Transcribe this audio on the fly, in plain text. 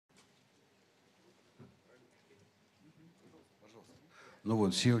Ну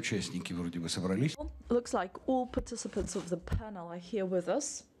вот, все участники вроде бы собрались. Looks like all participants of the panel are here with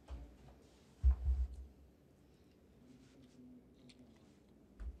us.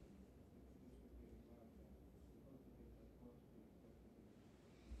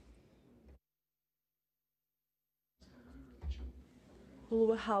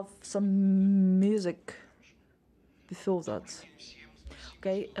 We'll have some music before that.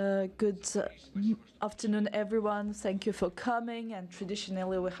 Okay, good afternoon, everyone. Thank you for coming. And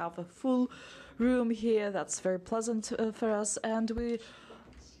traditionally, we have a full room here. That's very pleasant for us. And we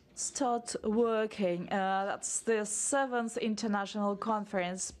start working. That's the 7th international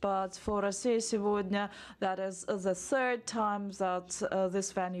conference, but for Rossiya Segodnya, that is the 3rd time that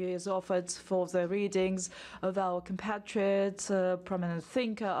this venue is offered for the readings of our compatriot, prominent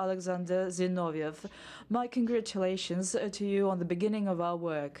thinker, Alexander Zinoviev. My congratulations to you on the beginning of our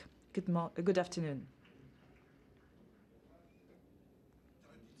work. Good afternoon.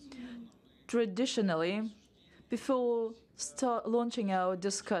 Traditionally, before launching our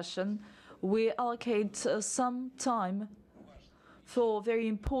discussion, we allocate some time for a very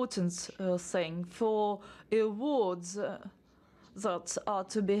important thing, for awards that are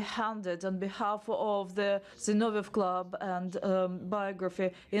to be handed on behalf of the Zinoviev Club and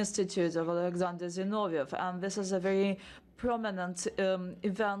Biography Institute of Alexander Zinoviev. And this is a very prominent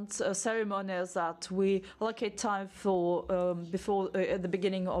event, ceremony that we allocate time for before at the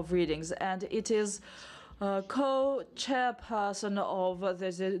beginning of readings. And it is co-chairperson of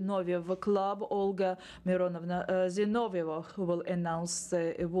the Zinoviev Club, Olga Mironovna Zinovieva, who will announce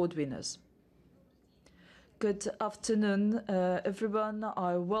the award winners. Good afternoon, everyone.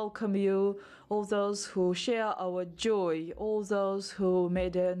 I welcome you, all those who share our joy, all those who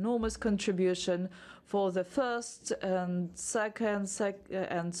made an enormous contribution for the first and second,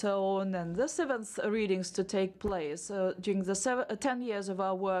 and so on, and the 7th readings to take place. During the 10 years of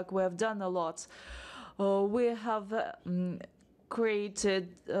our work, we have done a lot. We have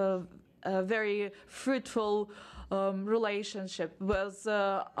created a very fruitful relationship with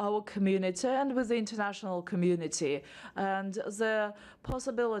our community and with the international community, and the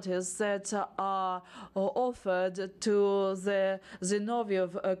possibilities that are offered to the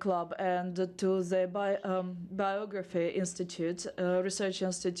Zinoviev Club and to the Biography Institute, Research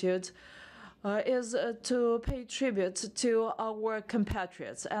Institute, is to pay tribute to our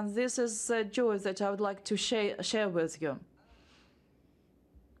compatriots, and this is a joy that I would like to share with you.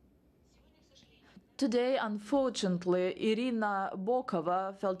 Today, unfortunately, Irina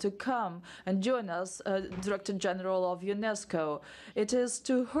Bokova failed to come and join us, Director General of UNESCO. It is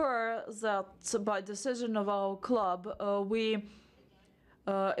to her that, by decision of our club, we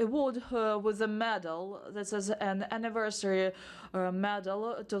award her with a medal. This is an anniversary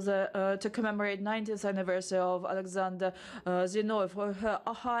medal to commemorate 90th anniversary of Alexander Zinoviev for her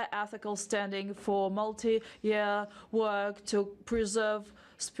high ethical standing, for multi-year work to preserve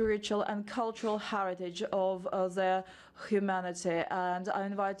spiritual and cultural heritage of the humanity. And I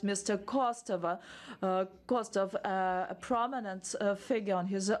invite Mr. Kostov, a prominent figure on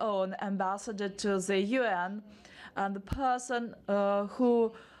his own, ambassador to the UN, and the person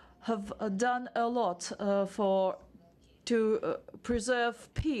who have done a lot to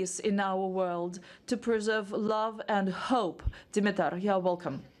preserve peace in our world, to preserve love and hope. Dimitar, you are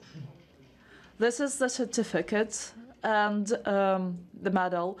welcome. This is the certificate and the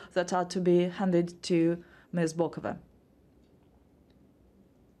medal that are to be handed to Ms. Bokova.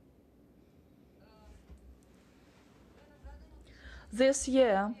 This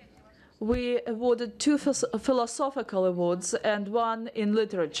year, we awarded 2 philosophical awards and 1 in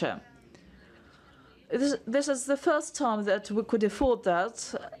literature. This is the first time that we could afford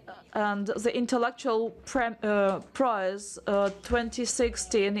that, and the Intellectual Prize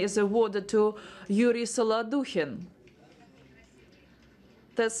 2016 is awarded to Yuri Solodukhin.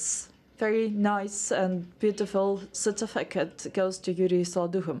 This very nice and beautiful certificate goes to Yuri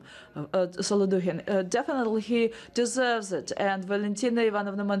Solodukhin. Definitely he deserves it, and Valentina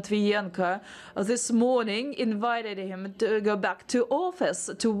Ivanovna Matvienko this morning invited him to go back to office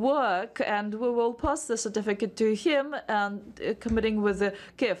to work, and we will pass the certificate to him and committing with a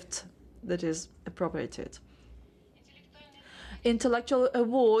gift that is appropriate to it. Intellectual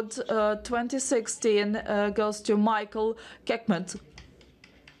Award 2016 goes to Michael Kirkwood.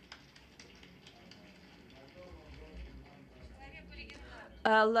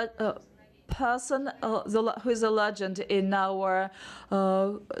 A person who is a legend in our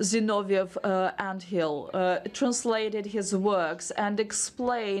Zinoviev anthill, translated his works and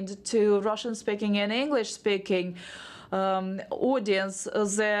explained to Russian-speaking and English-speaking audience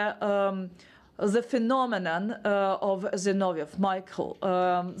the the phenomenon of Zinoviev. Michael,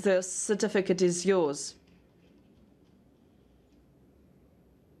 the certificate is yours.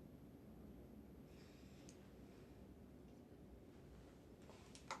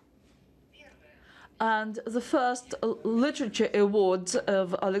 And the first literature award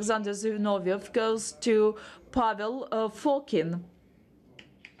of Alexander Zinoviev goes to Pavel Fokin.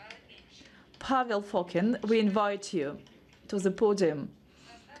 Pavel Fokin, we invite you to the podium.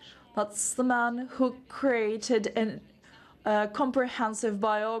 That's the man who created a comprehensive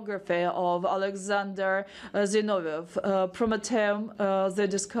biography of Alexander Zinoviev, Prometheum, the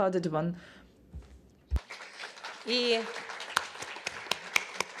discarded one.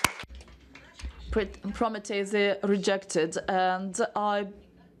 Prometheus the rejected, and I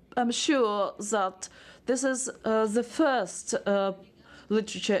am sure that this is the first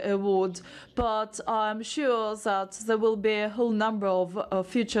literature award, but I'm sure that there will be a whole number of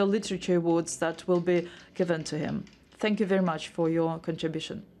future literature awards that will be given to him. Thank you very much for your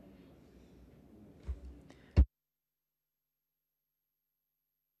contribution.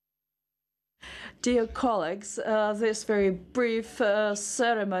 Dear colleagues, this very brief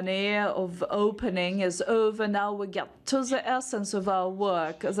ceremony of opening is over. Now we get to the essence of our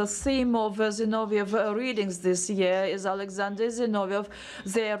work. The theme of Zinoviev readings this year is Alexander Zinoviev,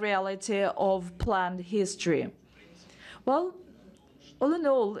 the reality of planned history. Well, all in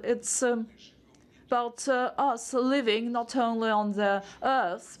all, it's about us living not only on the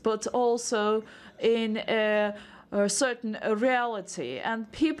earth, but also in a certain reality,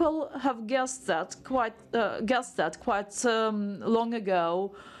 and people have guessed that quite long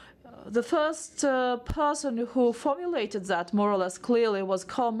ago. The first person who formulated that more or less clearly was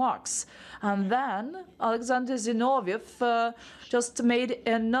Karl Marx, and then Alexander Zinoviev just made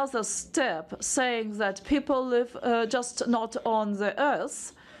another step, saying that people live just not on the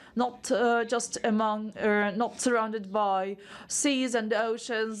earth, not just among, not surrounded by seas and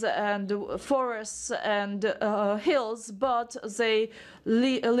oceans and forests and hills, but they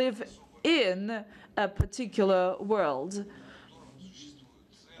live in a particular world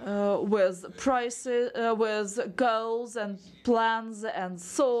with with goals and plans and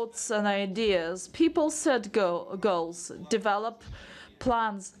thoughts and ideas. People set goals, develop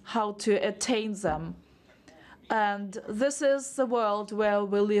plans how to attain them. And this is the world where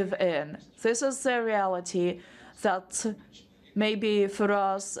we live in. This is the reality that may be for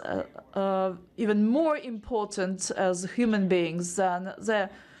us even more important as human beings than the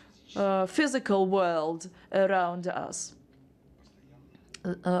physical world around us,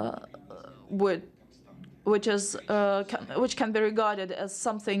 which can be regarded as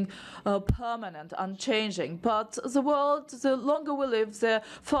something permanent, unchanging. But the world, the longer we live, the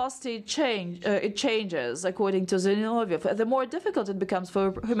faster it changes, according to Zinoviev. The more difficult it becomes for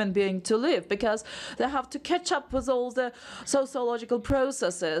a human being to live, because they have to catch up with all the sociological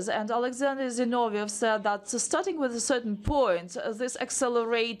processes. And Alexander Zinoviev said that starting with a certain point, this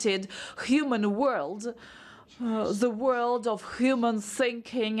accelerated human world, the world of human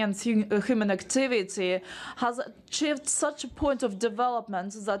thinking and human activity, has achieved such a point of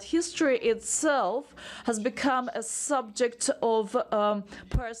development that history itself has become a subject of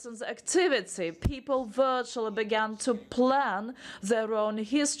person's activity. People virtually began to plan their own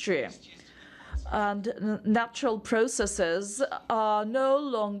history. And natural processes are no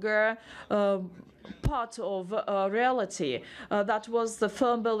longer part of reality. That was the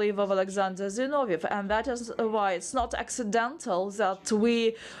firm belief of Alexander Zinoviev, and that is why it's not accidental that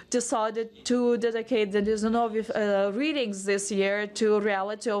we decided to dedicate the Zinoviev readings this year to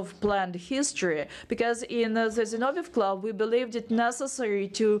reality of planned history, because in the Zinoviev Club we believed it necessary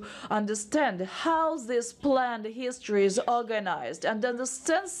to understand how this planned history is organized and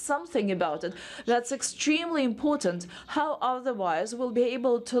understand something about it. That's extremely important. How otherwise we'll be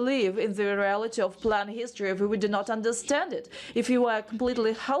able to live in the reality of planned history if we do not understand it, if you are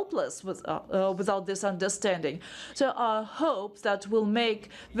completely helpless without this understanding. So I hope that we'll make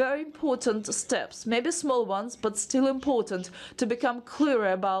very important steps, maybe small ones, but still important, to become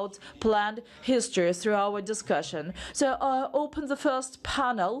clearer about planned history through our discussion. So I open the first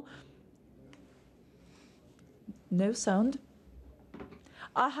panel. No sound.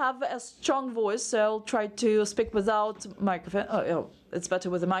 I have a strong voice, so I'll try to speak without microphone. Oh, it's better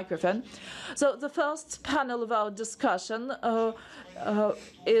with a microphone. So the first panel of our discussion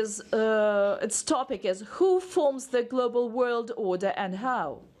its topic is who forms the global world order and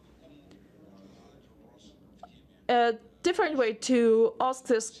how? A different way to ask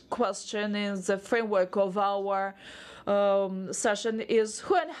this question in the framework of our session is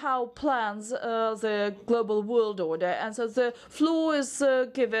who and how plans the global world order. And so the floor is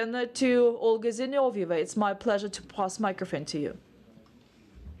given to Olga Zinoviev. It's my pleasure to pass microphone to you.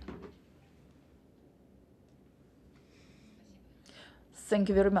 Thank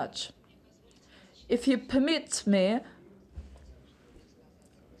you very much. If you permit me,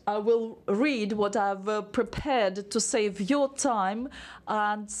 I will read what I've prepared to save your time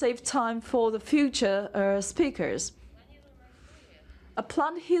and save time for the future speakers. A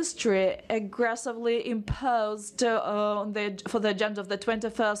planned history aggressively imposed for the agenda of the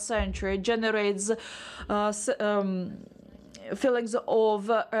 21st century generates feelings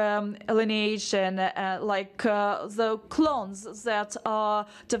of alienation, like the clones that are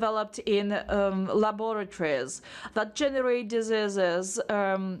developed in laboratories that generate diseases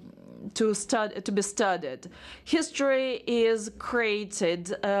to be studied. History is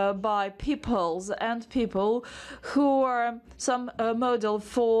created by peoples and people who are some model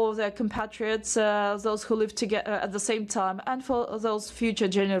for their compatriots, those who live together at the same time, and for those future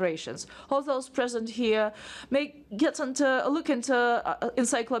generations. All those present here may look into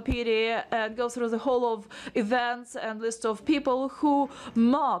encyclopedia and go through the whole of events and list of people who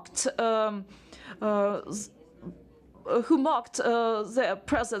mocked their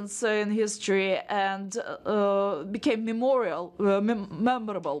presence in history and became memorable.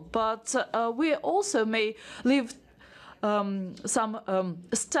 But we also may leave some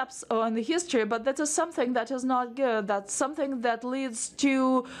steps on the history, but that is something that is not good. That's something that leads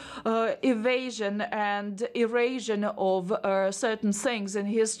to evasion and erasure of certain things in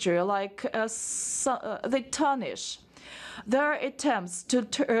history, like they tarnish. There are attempts to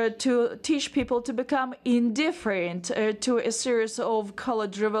teach people to become indifferent to a series of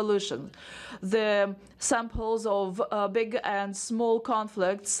colored revolutions. The samples of big and small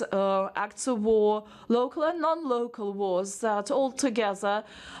conflicts, acts of war, local and non-local wars that altogether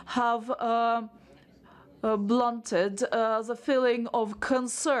have blunted the feeling of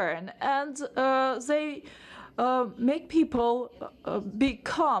concern, and they make people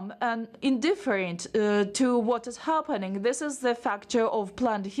become indifferent to what is happening. This is the factor of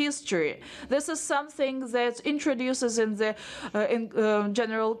planned history. This is something that introduces in the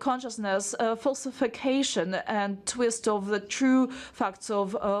general consciousness falsification and twist of the true facts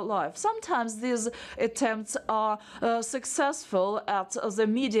of life. Sometimes these attempts are successful at the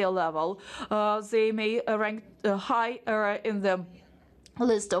media level. They may rank high in the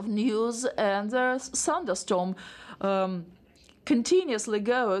list of news, and there's thunderstorm continuously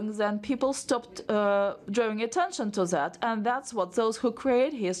going, then people stopped drawing attention to that, and that's what those who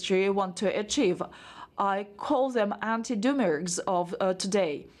create history want to achieve. I call them anti-doomers of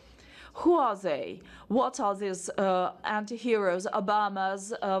today. Who are they? What are these anti-heroes?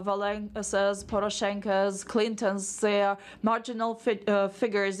 Obamas, Valensas, Poroshenko's, Clintons. They are marginal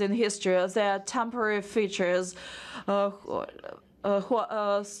figures in history. They are temporary features.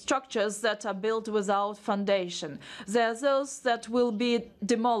 Structures that are built without foundation. There are those that will be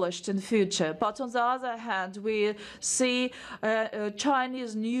demolished in future. But on the other hand, we see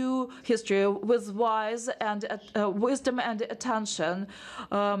Chinese new history with wisdom and attention,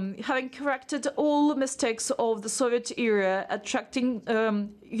 having corrected all mistakes of the Soviet era, using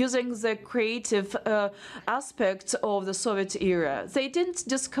the creative aspects of the Soviet era. They didn't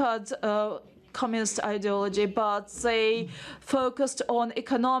discard communist ideology, but they focused on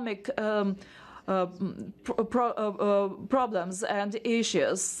economic problems and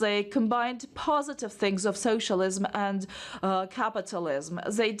issues. They combined positive things of socialism and capitalism.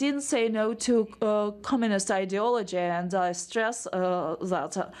 They didn't say no to communist ideology, and I stress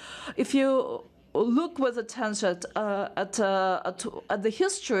that. If you look with attention at the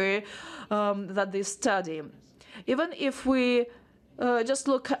history that they study, even if we just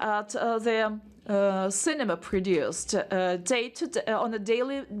look at the cinema produced on a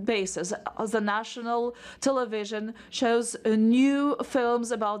daily basis. The national television shows new films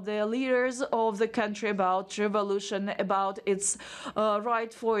about the leaders of the country, about revolution, about its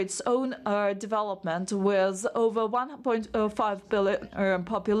right for its own development, with over 1.5 billion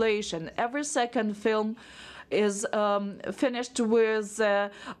population. Every second film is finished with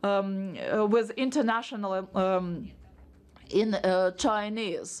international in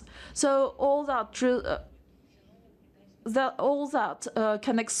Chinese. So all that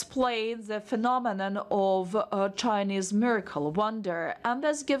can explain the phenomenon of Chinese miracle, wonder, and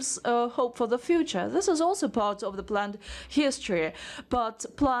this gives hope for the future. This is also part of the planned history, but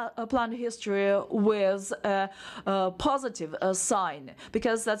planned history with a positive sign,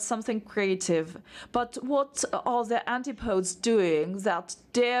 because that's something creative. But what are the antipodes doing that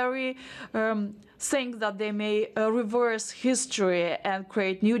dare think that they may reverse history and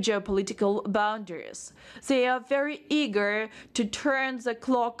create new geopolitical boundaries. They are very eager to turn the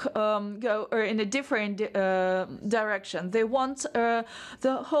clock go in a different direction. They want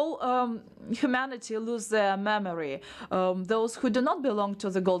the whole humanity lose their memory. Those who do not belong to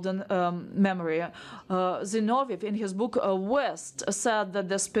the golden memory. Zinoviev, in his book West, said that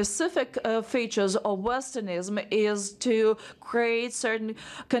the specific features of Westernism is to create certain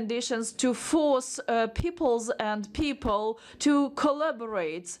conditions to force peoples and people to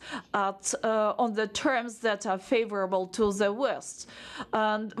collaborate on the terms that are favorable to the West.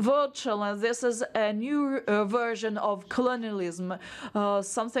 And virtually, this is a new version of colonialism,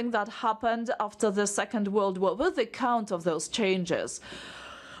 something that happened after the Second World War, with the count of those changes.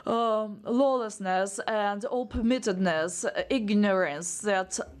 Lawlessness and all permittedness, ignorance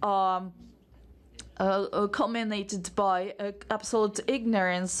that are culminated by absolute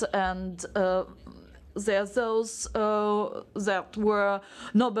ignorance, and there are those that were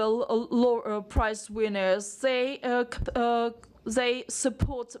Nobel Prize winners. They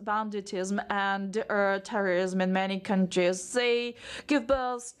support banditism and terrorism in many countries. They give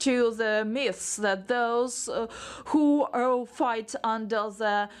birth to the myths that those who fight under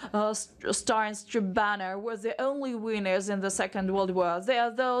the Star and Strip banner were the only winners in the Second World War. They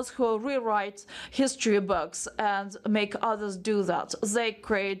are those who rewrite history books and make others do that. They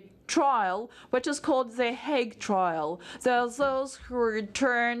create trial, which is called the Hague trial. There are those who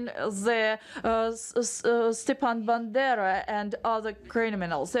return the Stepan Bandera and other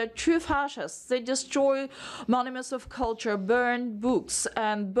criminals. They're true fascists. They destroy monuments of culture, burn books,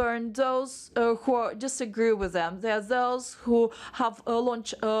 and burn those who disagree with them. There are those who have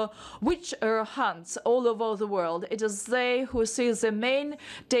launched witch hunts all over the world. It is they who see the main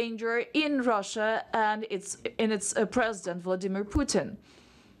danger in Russia and in its president, Vladimir Putin.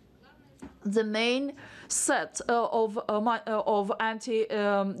 The main set of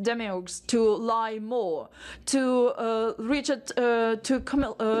anti-demiurgs to lie more, to reach it,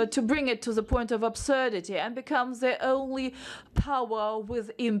 to bring it to the point of absurdity and become the only power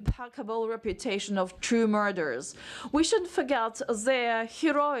with impeccable reputation of true murderers. We shouldn't forget their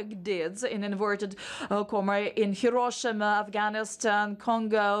heroic deeds, in inverted comma, in Hiroshima, Afghanistan,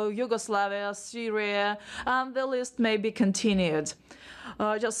 Congo, Yugoslavia, Syria, and the list may be continued.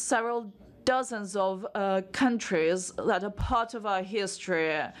 Just several dozens of countries that are part of our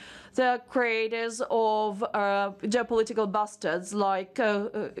history. They're creators of geopolitical bastards like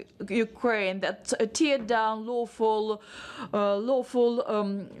Ukraine that tear down lawful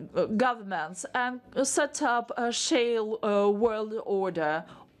governments and set up a shale world order.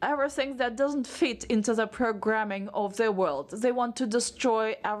 Everything that doesn't fit into the programming of their world. They want to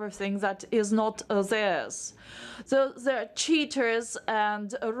destroy everything that is not theirs. So they're cheaters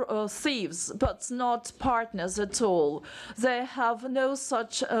and thieves, but not partners at all. They have no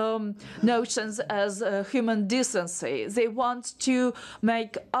such notions as human decency. They want to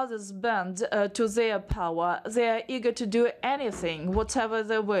make others bend to their power. They are eager to do anything, whatever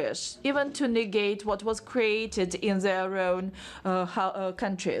they wish, even to negate what was created in their own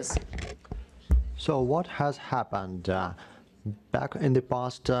countries. So what has happened? Back in the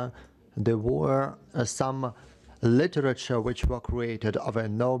past, there were some literature which were created of a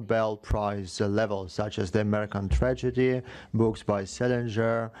Nobel Prize level, such as the American Tragedy, books by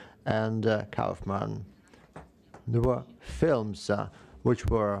Salinger and Kaufman. There were films which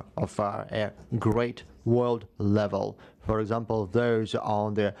were of a great world level. For example, those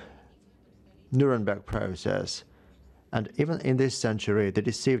on the Nuremberg process. And even in this century, the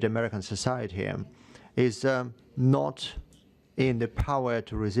deceived American society is not in the power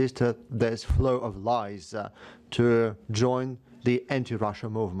to resist this flow of lies, to join the anti-Russia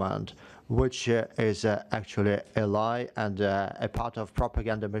movement, which is actually a lie and a part of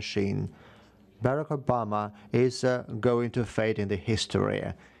propaganda machine. Barack Obama is going to fade in the history.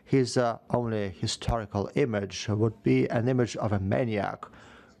 His only historical image would be an image of a maniac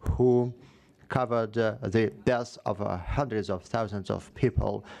who covered the deaths of hundreds of thousands of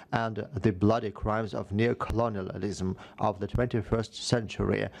people and the bloody crimes of neo-colonialism of the 21st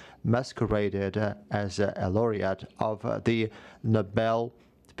century, masqueraded as a laureate of the Nobel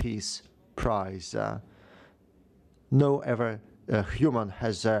Peace Prize. No human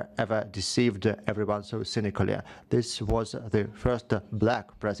has ever deceived everyone so cynically. This was the first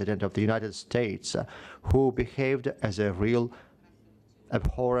black president of the United States who behaved as a real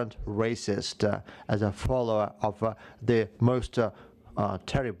abhorrent racist, as a follower of the most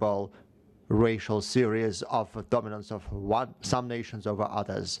terrible racial series of dominance of some nations over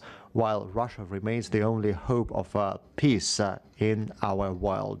others, while Russia remains the only hope of peace in our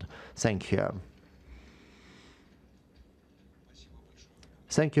world. Thank you.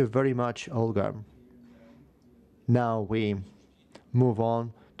 Thank you very much, Olga. Now we move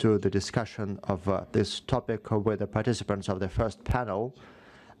on to the discussion of this topic with the participants of the first panel.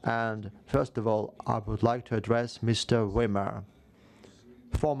 And first of all, I would like to address Mr. Wimmer,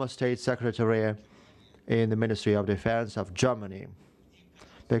 former State Secretary in the Ministry of Defense of Germany,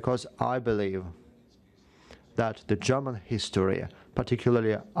 because I believe that the German history,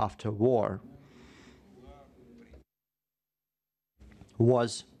 particularly after war,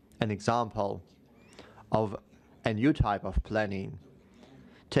 was an example of a new type of planning.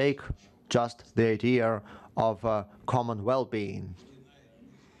 Take just the idea of common well-being,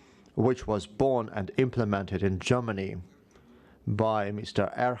 which was born and implemented in Germany by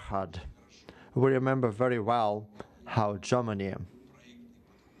Mr. Erhard. We remember very well how Germany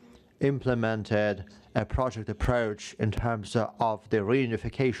implemented a project approach in terms of the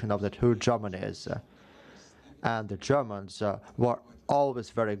reunification of the two Germanies. And the Germans were always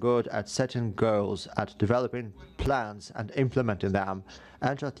very good at setting goals, at developing plans and implementing them.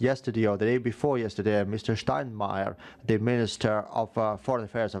 And just yesterday or the day before yesterday, Mr. Steinmeier, the Minister of Foreign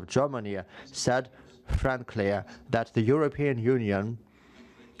Affairs of Germany, said frankly that the European Union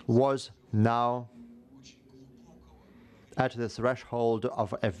was now at the threshold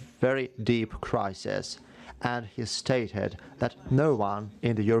of a very deep crisis. And he stated that no one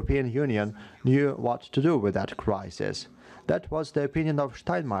in the European Union knew what to do with that crisis. That was the opinion of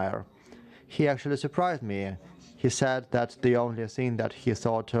Steinmeier. He actually surprised me. He said that the only thing that he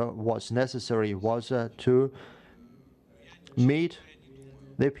thought was necessary was to meet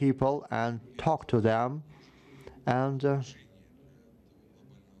the people and talk to them. And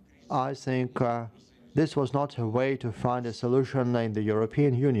I think this was not a way to find a solution in the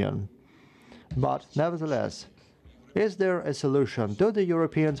European Union. But nevertheless, is there a solution? Do the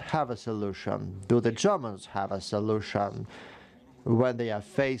Europeans have a solution? Do the Germans have a solution when they are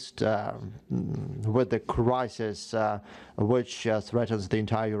faced with the crisis which threatens the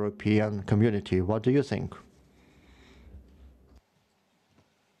entire European community? What do you think?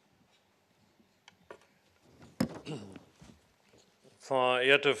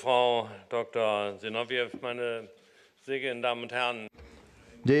 Verehrte Frau Dr. Zinoviev, meine sehr geehrten Damen und Herren.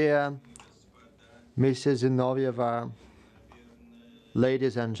 Dear Mrs. Zinoviev,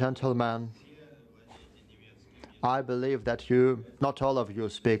 ladies and gentlemen, I believe that not all of you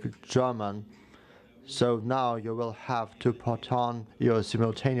speak German, so now you will have to put on your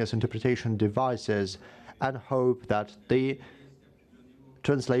simultaneous interpretation devices and hope that the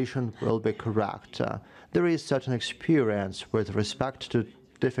translation will be correct. There is certain experience with respect to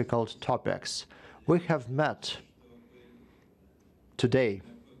difficult topics. We have met today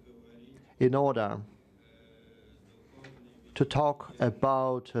in order to talk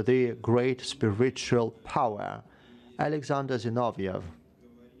about the great spiritual power, Alexander Zinoviev,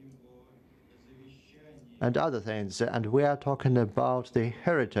 and other things. And we are talking about the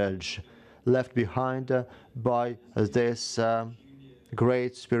heritage left behind by this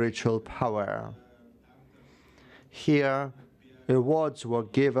great spiritual power. Here, awards were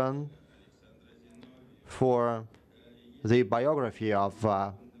given for the biography of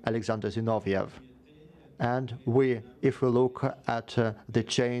Alexander Zinoviev. And if we look at the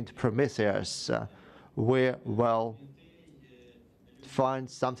chained Prometheus, we will find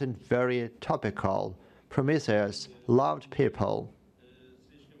something very topical. Prometheus loved people.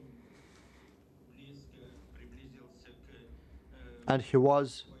 And he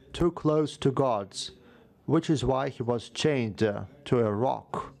was too close to gods, which is why he was chained to a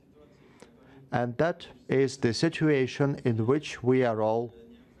rock. And that is the situation in which we are all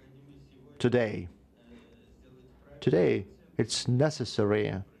today. Today, it's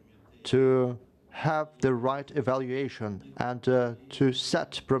necessary to have the right evaluation and to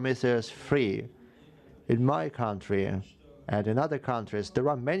set Prometheus free. In my country and in other countries, there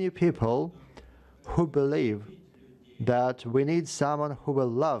are many people who believe that we need someone who will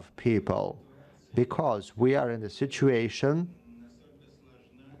love people, because we are in a situation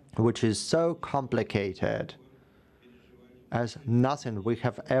which is so complicated as nothing we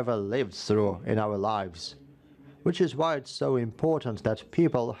have ever lived through in our lives, which is why it's so important that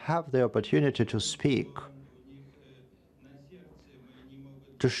people have the opportunity to speak,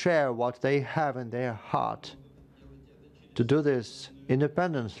 to share what they have in their heart, to do this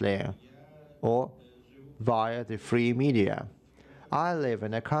independently or via the free media. I live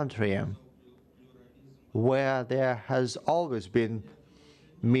in a country where there has always been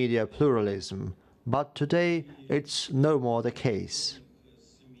media pluralism, but today it's no more the case.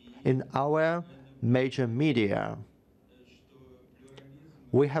 In our major media,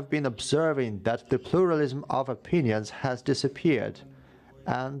 we have been observing that the pluralism of opinions has disappeared,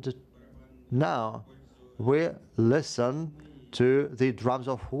 And now we listen to the drums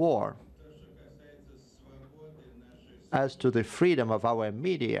of war. As to the freedom of our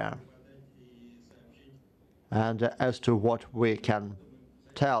media, and as to what we can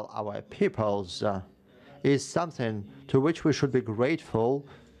tell our peoples, is something to which we should be grateful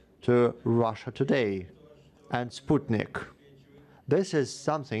to Russia Today and Sputnik. This is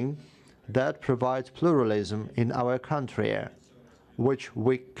something that provides pluralism in our country, which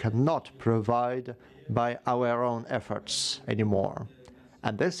we cannot provide by our own efforts anymore.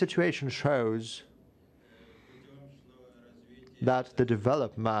 And this situation shows that the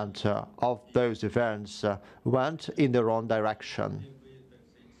development of those events went in the wrong direction.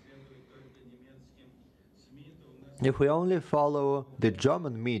 If we only follow the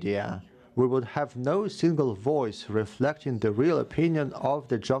German media, we would have no single voice reflecting the real opinion of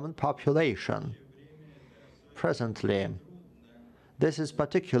the German population. Presently, this is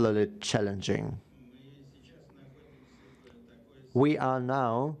particularly challenging. We are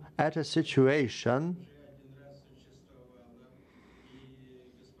now at a situation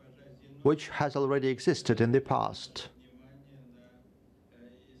which has already existed in the past.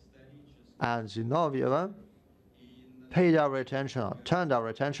 And Zinoviev turned our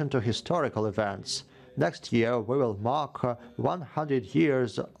attention to historical events. Next year, we will mark 100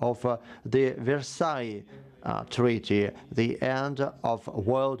 years of the Versailles Treaty, the end of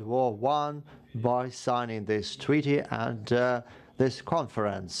World War I, by signing this treaty and this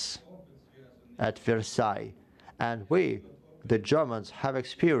conference at Versailles. And we, the Germans, have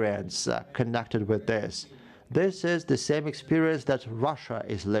experience connected with this. This is the same experience that Russia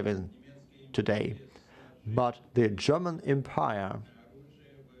is living today. But the German Empire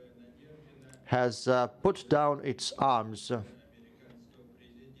has put down its arms,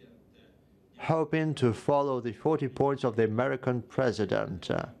 hoping to follow the 40 points of the American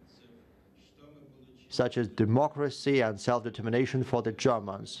president, such as democracy and self-determination for the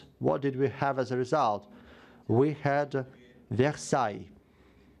Germans. What did we have as a result? We had Versailles,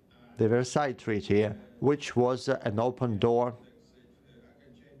 the Versailles Treaty, which was an open door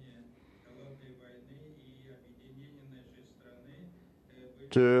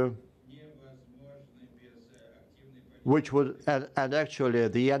to which would, and actually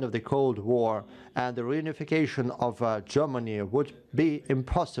the end of the Cold War and the reunification of Germany would be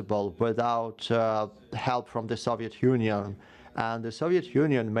impossible without help from the Soviet Union. And the Soviet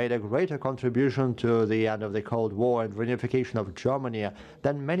Union made a greater contribution to the end of the Cold War and reunification of Germany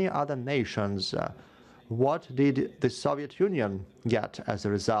than many other nations. What did the Soviet Union get as a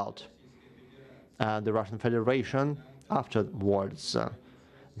result? And the Russian Federation afterwards.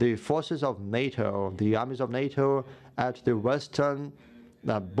 The forces of NATO, the armies of NATO at the western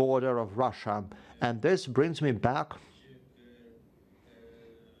border of Russia. And this brings me back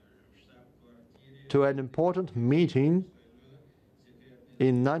to an important meeting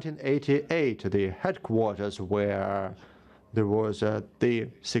in 1988, the headquarters where there was the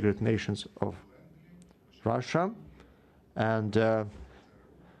secret nations of Russia, and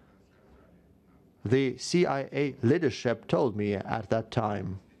the CIA leadership told me at that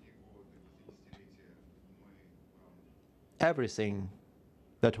time, everything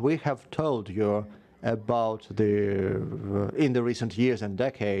that we have told you about in the recent years and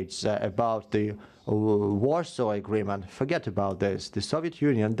decades about the Warsaw Agreement, forget about this. The Soviet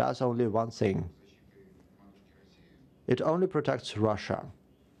Union does only one thing. It only protects Russia.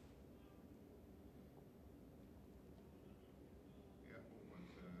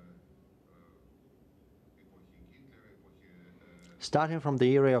 Starting from the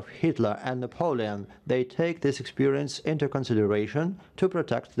era of Hitler and Napoleon, they take this experience into consideration to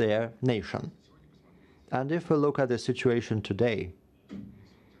protect their nation. And if we look at the situation today,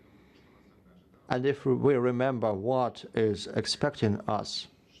 and if we remember what is expecting us,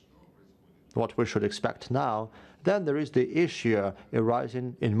 what we should expect now, then there is the issue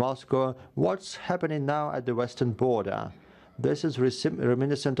arising in Moscow, what's happening now at the western border. This is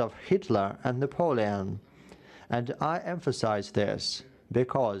reminiscent of Hitler and Napoleon. And I emphasize this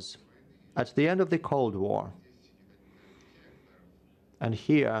because at the end of the Cold War, and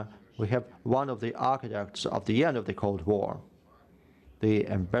here we have one of the architects of the end of the Cold War, the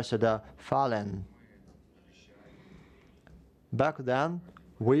Ambassador Fallen. Back then,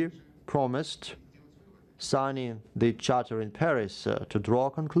 we promised signing the Charter in Paris to draw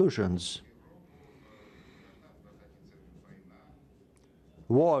conclusions.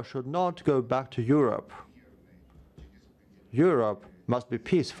 War should not go back to Europe. Europe must be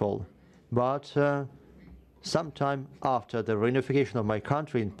peaceful, but sometime after the reunification of my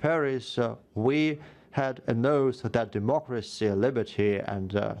country in Paris, we had an oath that democracy, liberty,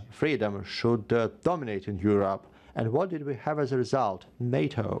 and freedom should dominate in Europe. And what did we have as a result?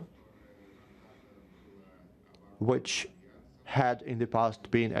 NATO, which had in the past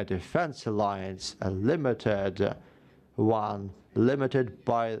been a defense alliance, a limited one, limited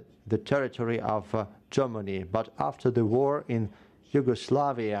by the territory of Germany. But after the war in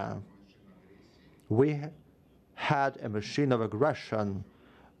Yugoslavia, we had a machine of aggression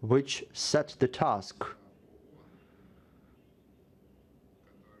which set the task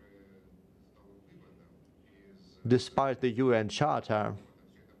despite the UN Charter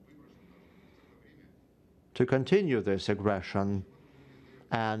to continue this aggression,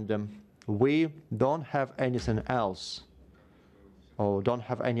 and we don't have anything else or don't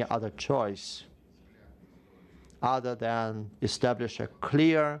have any other choice other than establish a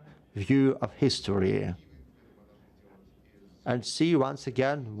clear view of history and see once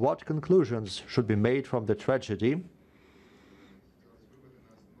again what conclusions should be made from the tragedy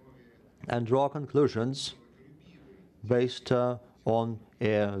and draw conclusions based on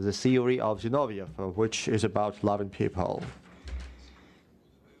the theory of Zinoviev, which is about loving people.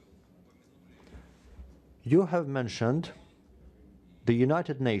 You have mentioned the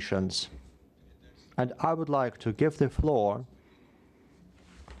United Nations, and I would like to give the floor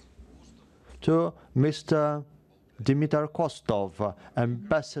to Mr. Dimitar Kostov,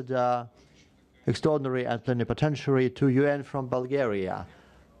 Ambassador Extraordinary and Plenipotentiary to UN from Bulgaria.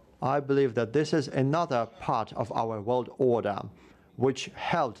 I believe that this is another part of our world order, which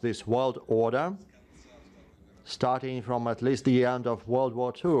held this world order starting from at least the end of World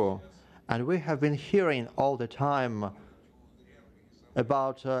War II. And we have been hearing all the time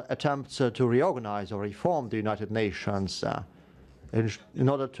about attempts to reorganize or reform the United Nations in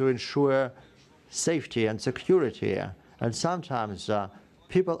order to ensure safety and security. And sometimes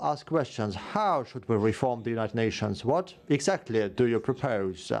people ask questions, how should we reform the United Nations? What exactly do you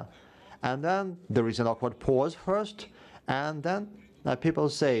propose? And then there is an awkward pause first, and then people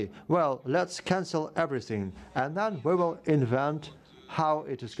say, well, let's cancel everything, and then we will invent how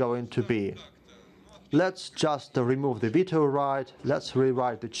it is going to be. Let's just remove the veto right, let's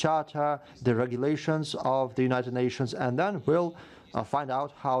rewrite the charter, the regulations of the United Nations, and then we'll find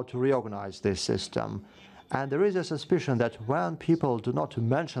out how to reorganize this system. And there is a suspicion that when people do not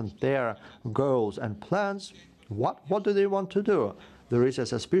mention their goals and plans, what do they want to do? There is a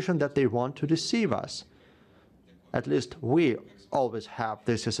suspicion that they want to deceive us. At least we always have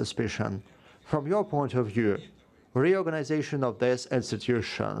this suspicion. From your point of view, reorganization of this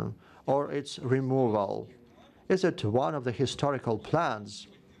institution or its removal, is it one of the historical plans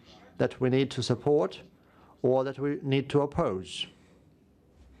that we need to support or that we need to oppose?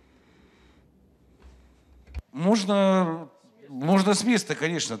 Можно с места,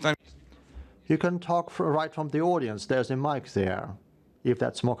 конечно. Там... You can talk right from the audience. There's a mic there. If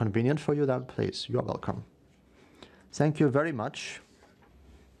that's more convenient for you, then please, you're welcome. Thank you very much.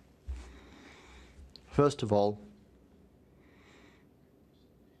 First of all,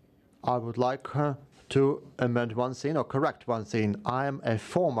 I would like to amend one thing or correct one thing. I am a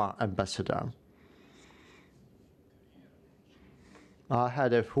former ambassador. I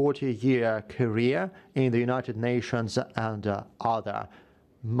had a 40-year career in the United Nations and other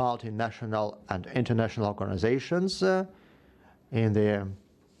multinational and international organizations in the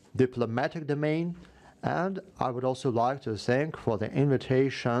diplomatic domain. And I would also like to thank for the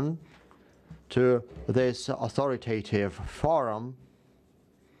invitation to this authoritative forum.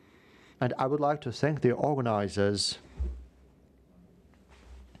 And I would like to thank the organizers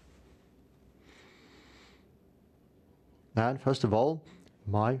and first of all,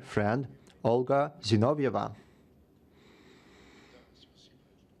 my friend Olga Zinoviev.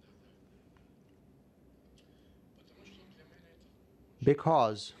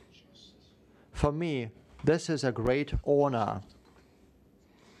 Because for me, this is a great honor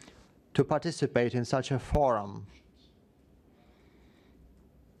to participate in such a forum.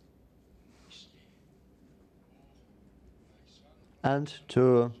 And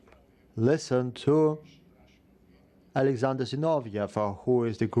to listen to Alexander Zinoviev, who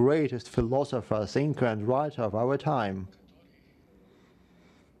is the greatest philosopher, thinker, and writer of our time,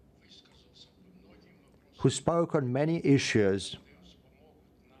 who spoke on many issues.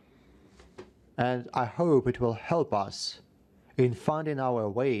 And I hope it will help us in finding our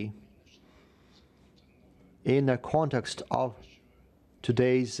way in the context of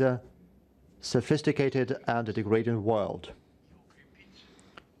today's sophisticated and degrading world,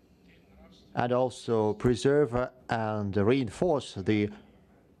 and also preserve and reinforce the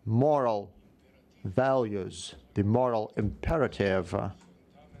moral values, the moral imperative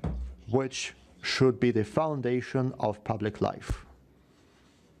which should be the foundation of public life.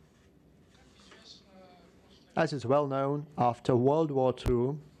 As is well known, after World War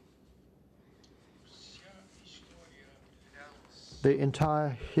II, the entire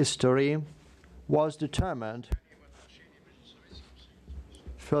history was determined,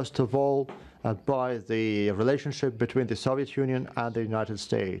 first of all, by the relationship between the Soviet Union and the United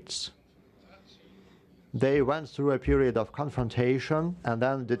States. They went through a period of confrontation and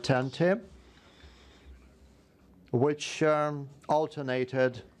then detente, which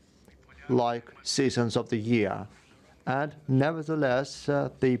alternated like seasons of the year. And nevertheless,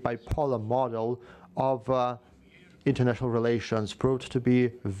 the bipolar model of international relations proved to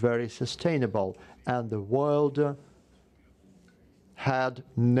be very sustainable, and the world had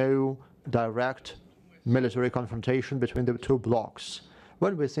no direct military confrontation between the two blocs.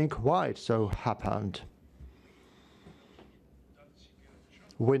 When we think why it so happened,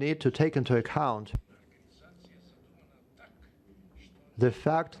 we need to take into account the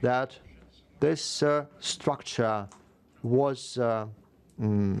fact that this structure was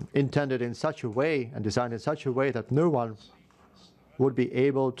intended in such a way and designed in such a way that no one would be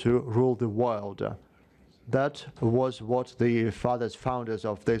able to rule the world. That was what the founders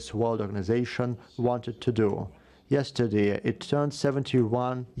of this world organization wanted to do. Yesterday, it turned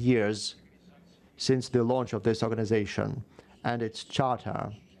 71 years since the launch of this organization, and its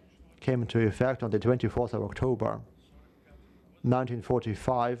charter came into effect on the 24th of October,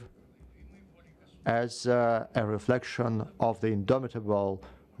 1945, as a reflection of the indomitable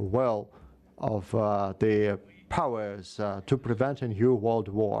will of the powers to prevent a new world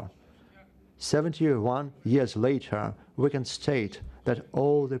war. 71 years later, we can state that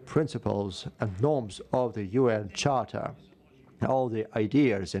all the principles and norms of the UN Charter, all the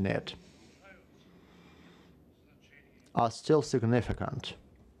ideas in it, are still significant.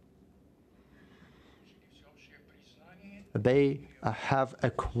 They have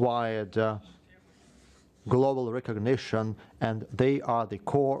acquired global recognition, and they are the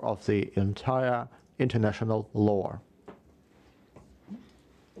core of the entire international law.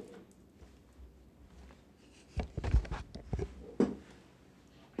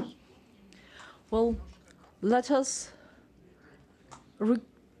 Well, let us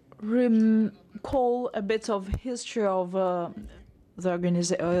recall a bit of history of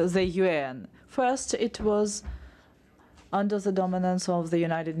the UN. First, it was under the dominance of the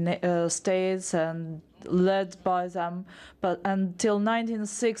United States and led by them, but until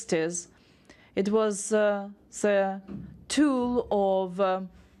 1960s, it was the tool of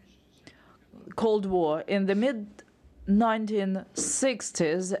Cold War. In the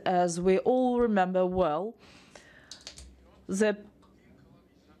mid-1960s, as we all remember well, the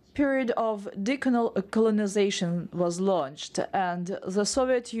period of decolonization was launched, and the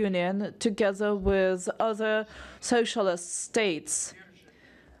Soviet Union, together with other socialist states,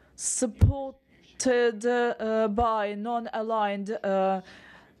 supported by non-aligned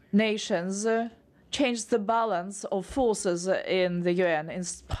nations, changed the balance of forces in the UN in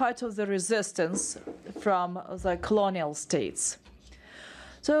spite of the resistance from the colonial states.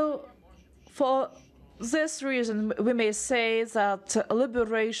 So, for this reason, we may say that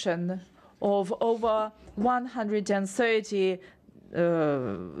liberation of over 132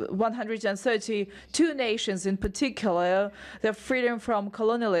 nations in particular, their freedom from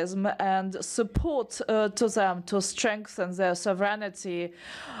colonialism and support to them to strengthen their sovereignty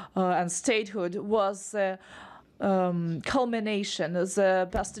and statehood was the culmination, the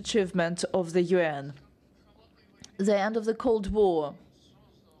best achievement of the UN. The end of the Cold War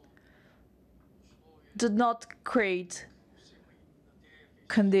did not create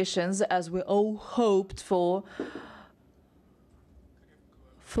conditions, as we all hoped for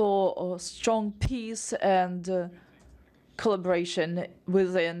strong peace and collaboration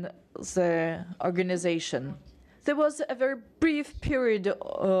within the organization. There was a very brief period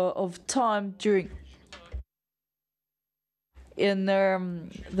of time in the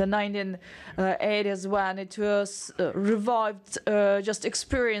 1980s when it was revived, just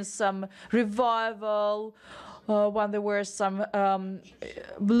experienced some revival, when there were some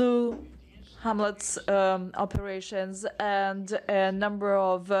blue Hamlet's operations, and a number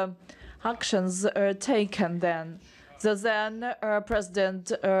of actions taken then. The then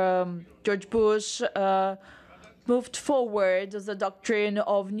President George Bush moved forward the doctrine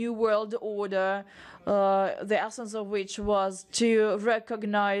of New World Order, the essence of which was to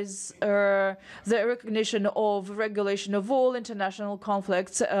recognize the recognition of regulation of all international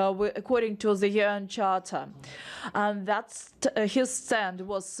conflicts according to the UN Charter. And that's his stand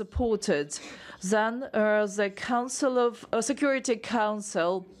was supported. Then the Council of Security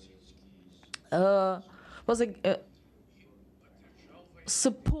Council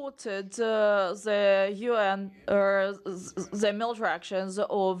supported the UN or the military actions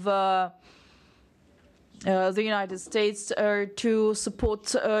of the United States to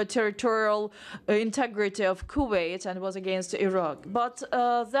support territorial integrity of Kuwait and was against Iraq. But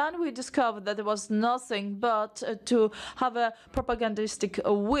then we discovered that it was nothing but to have a propagandistic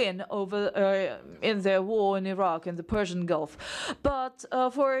win over in the war in Iraq, in the Persian Gulf. But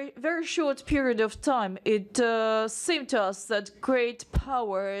for a very short period of time, it seemed to us that great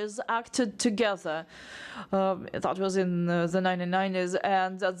powers acted together. That was in the 1990s,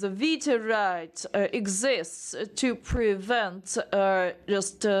 and that the veto right exists to prevent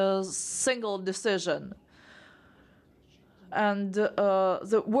just a single decision. And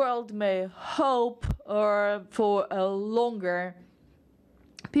the world may hope for a longer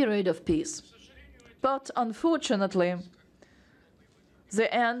period of peace. But unfortunately,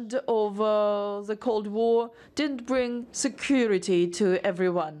 the end of the Cold War didn't bring security to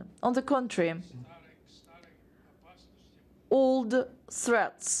everyone. On the contrary, old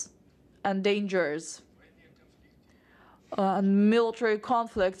threats and dangers and military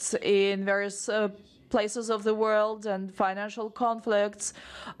conflicts in various places of the world and financial conflicts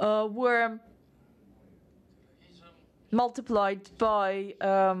were multiplied by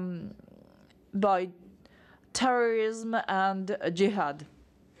terrorism and jihad.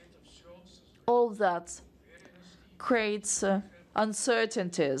 All that creates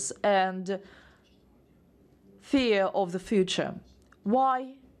uncertainties and fear of the future.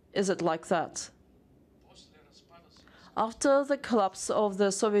 Why is it like that? After the collapse of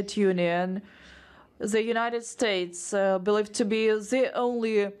the Soviet Union, the United States believed to be the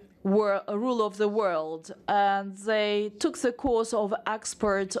only rule of the world, and they took the course of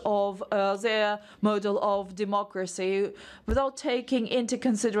export of their model of democracy without taking into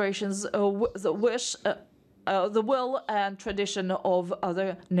considerations the will and tradition of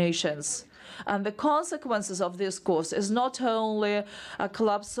other nations. And the consequences of this course is not only a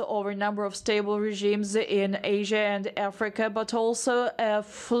collapse of a number of stable regimes in Asia and Africa, but also a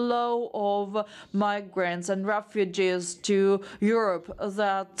flow of migrants and refugees to Europe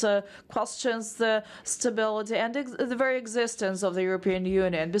that questions the stability and the very existence of the European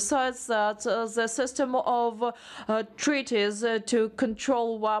Union. Besides that, the system of treaties to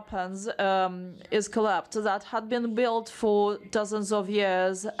control weapons is collapsed. That had been built for dozens of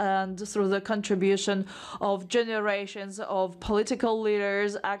years and through the contribution of generations of political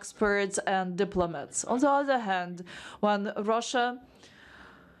leaders, experts, and diplomats. On the other hand, when Russia,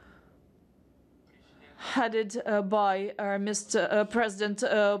 headed by President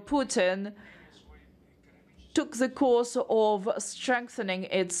Putin, took the course of strengthening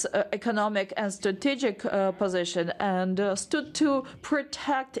its economic and strategic position and stood to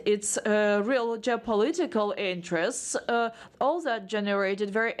protect its real geopolitical interests, all that generated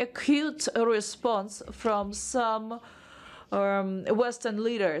very acute response from some Western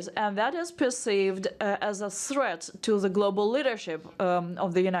leaders, and that is perceived as a threat to the global leadership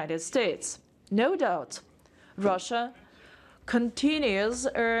of the United States. No doubt, Russia continues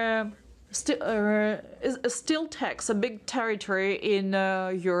still takes a big territory in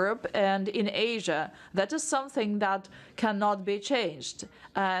Europe and in Asia. That is something that cannot be changed.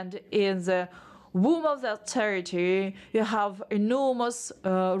 And in the womb of that territory, you have enormous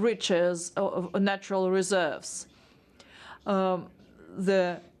riches of natural reserves.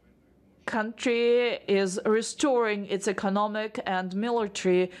 The country is restoring its economic and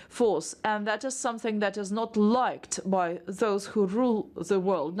military force, and that is something that is not liked by those who rule the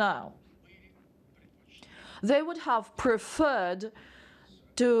world now. They would have preferred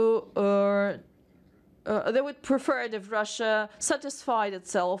they would prefer it if Russia satisfied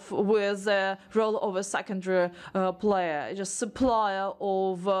itself with the role of a secondary player, just supplier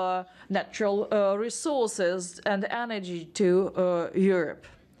of natural resources and energy to Europe.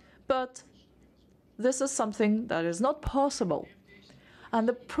 But this is something that is not possible. And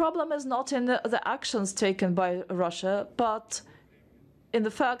the problem is not in the actions taken by Russia, but in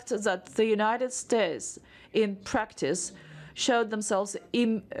the fact that the United States, in practice, showed themselves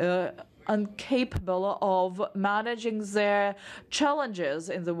incapable of managing their challenges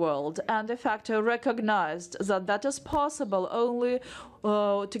in the world, and de facto recognized that that is possible only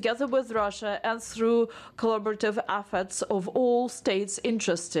together with Russia and through collaborative efforts of all states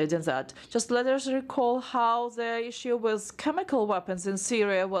interested in that. Just let us recall how the issue with chemical weapons in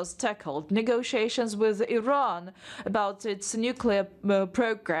Syria was tackled, negotiations with Iran about its nuclear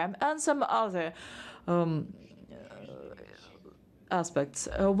program, and some other aspects.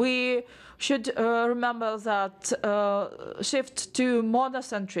 We should remember that shift to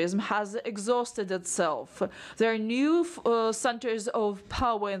monocentrism has exhausted itself. There are new centers of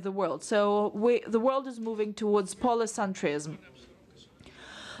power in the world, so the world is moving towards polycentrism.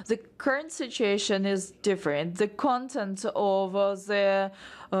 The current situation is different. The content of the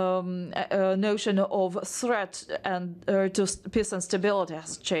notion of threat and to peace and stability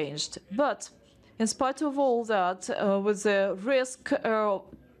has changed. But in spite of all that, with the risk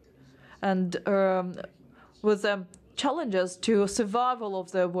and with the challenges to survival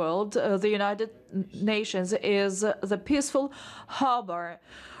of the world, the United Nations is the peaceful harbor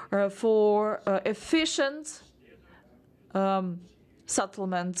for efficient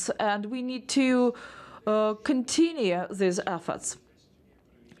settlements, and we need to continue these efforts.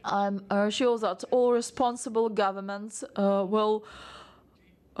 I'm sure that all responsible governments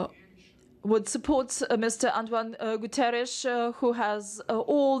would support Mr. Antoine Guterres, who has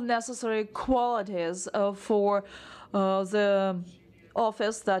all necessary qualities for the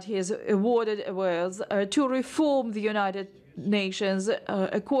office that he is awarded with, to reform the United Nations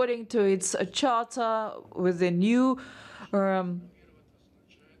according to its charter with the new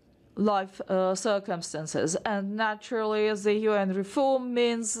life circumstances. And naturally, the UN reform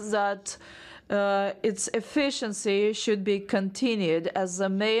means that its efficiency should be continued as the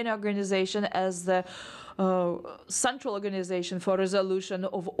main organization, as the central organization for resolution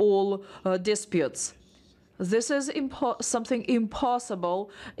of all disputes. This is something impossible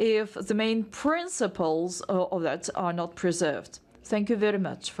if the main principles of that are not preserved. Thank you very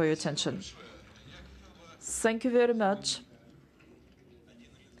much for your attention. Thank you very much,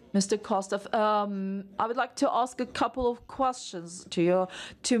 Mr. Kostov. I would like to ask a couple of questions to you.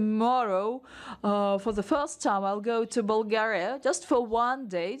 Tomorrow, for the first time, I'll go to Bulgaria just for one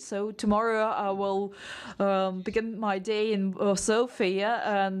day. So tomorrow I will begin my day in Sofia,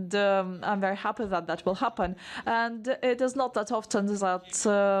 and I'm very happy that that will happen. And it is not that often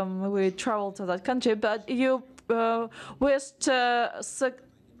that we travel to that country, but you wished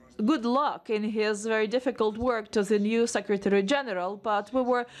good luck in his very difficult work to the new Secretary General, but we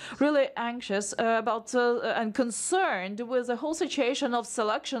were really anxious about and concerned with the whole situation of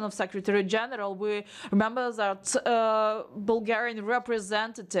selection of Secretary General. We remember that Bulgarian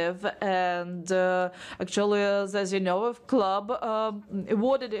representative and actually the Zinoviev club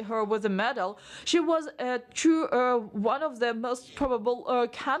awarded her with a medal. She was one of the most probable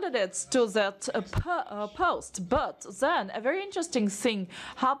candidates to that post. But then a very interesting thing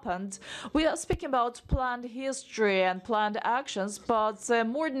happened. We are speaking about planned history and planned actions, but the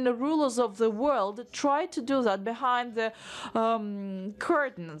modern rulers of the world try to do that behind the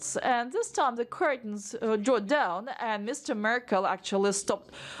curtains. And this time the curtains drew down, and Mr. Merkel actually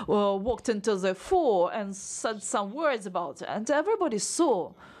walked into the fore and said some words about it. And everybody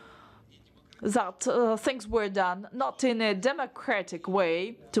saw that things were done not in a democratic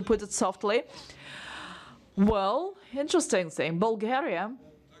way, to put it softly. Well, interesting thing, Bulgaria.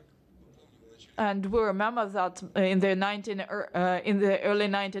 And we remember that in the early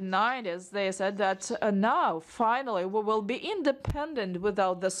 1990s, they said that now, finally, we will be independent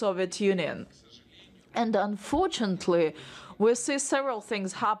without the Soviet Union. And unfortunately, we see several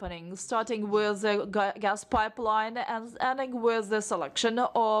things happening, starting with the gas pipeline and ending with the selection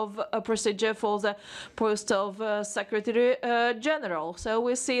of a procedure for the post of Secretary General. So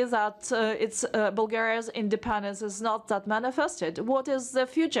we see that Bulgaria's independence is not that manifested. What is the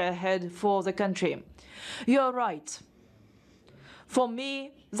future ahead for the country? You're right. For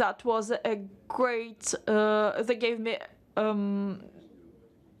me, that was a great, they gave me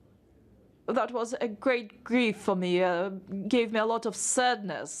that was a great grief for me, gave me a lot of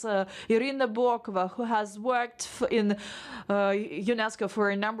sadness. Irina Bokova, who has worked in UNESCO for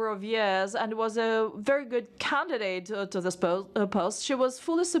a number of years and was a very good candidate to this post, she was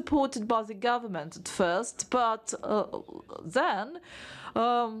fully supported by the government at first, but then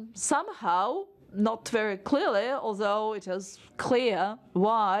somehow, not very clearly, although it is clear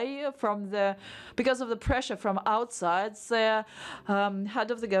why, because of the pressure from outside, the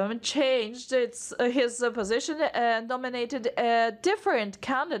head of the government changed his position and nominated a different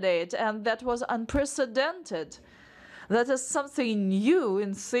candidate, and that was unprecedented. That is something new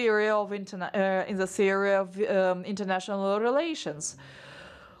in theory of international relations.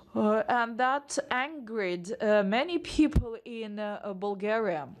 And that angered many people in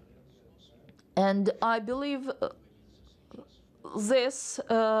Bulgaria. And I believe this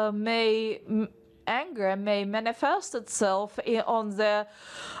anger may manifest itself during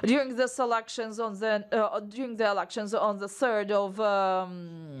the elections on the 3rd of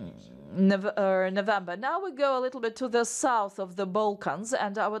November. Now we go a little bit to the south of the Balkans,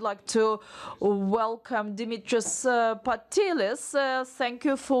 and I would like to welcome Dimitrios Patelis. Thank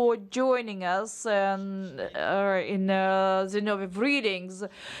you for joining us in Zinoviev readings.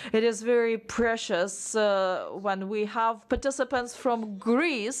 It is very precious when we have participants from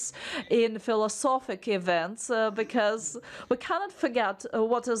Greece in philosophic events because we cannot forget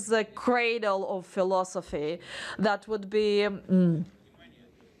what is the cradle of philosophy. That would be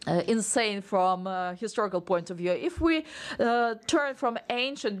insane from a historical point of view. If we turn from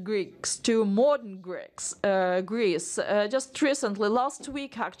ancient Greeks to modern Greece, just recently, last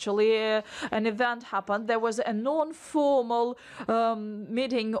week actually, an event happened. There was a non-formal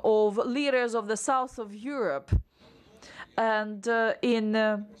meeting of leaders of the south of Europe, and that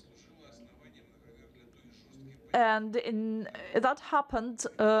happened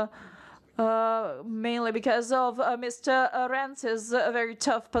mainly because of Mr. Renzi's very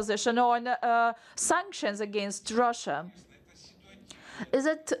tough position on sanctions against Russia. Is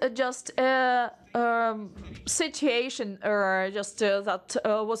it just a situation that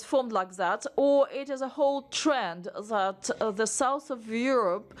was formed like that, or it is a whole trend that the south of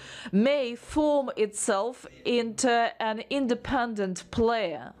Europe may form itself into an independent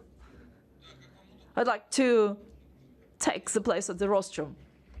player? I'd like to take the place of the rostrum.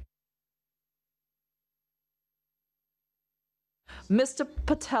 Mr.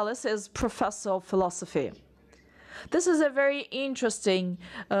 Patelis is professor of philosophy. This is a very interesting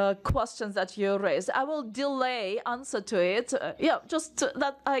question that you raised. I will delay answer to it. Just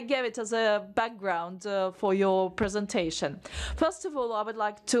that I gave it as a background for your presentation. First of all, I would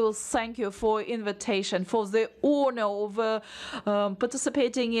like to thank you for invitation, for the honor of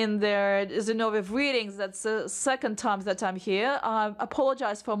participating in the Zinoviev readings. That's the second time that I'm here. I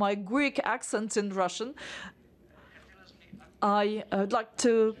apologize for my Greek accent in Russian. I would like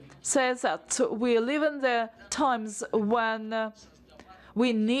to say that we live in the times when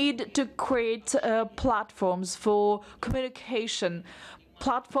we need to create platforms for communication,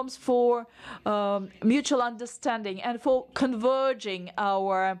 platforms for mutual understanding and for converging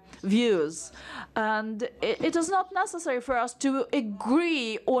our views. And it is not necessary for us to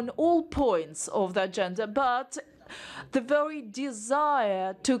agree on all points of the agenda, but the very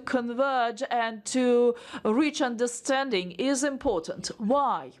desire to converge and to reach understanding is important.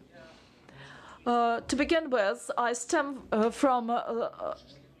 Why? To begin with, I stem from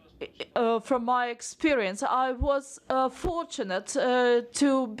my experience. I was fortunate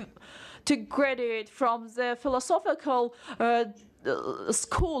to graduate from the philosophical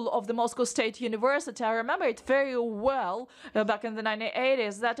school of the Moscow State University. I remember it very well back in the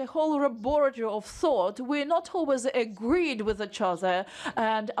 1980s, that a whole laboratory of thought, we not always agreed with each other,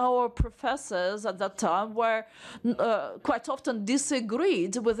 and our professors at that time were quite often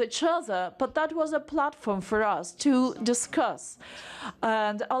disagreed with each other, but that was a platform for us to discuss.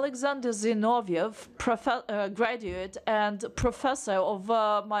 And Alexander Zinoviev, graduate and professor of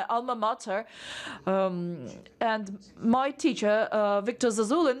my alma mater, and my teacher, Victor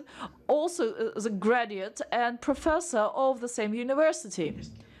Zazulin, also is a graduate and professor of the same university.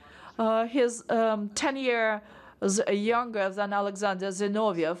 He's 10 years younger than Alexander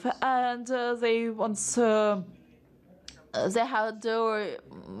Zinoviev, and they had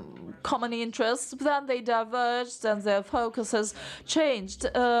common interests, then they diverged and their focuses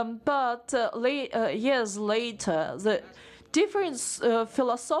changed. But years later, the different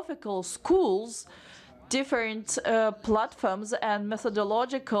philosophical schools, different platforms and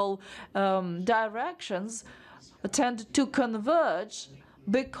methodological directions tend to converge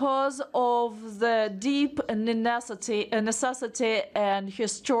because of the deep necessity and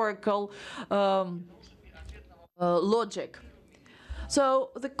historical logic.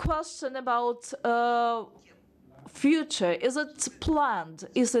 So the question about future, is it planned?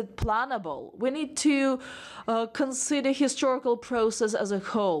 Is it plannable? We need to consider historical process as a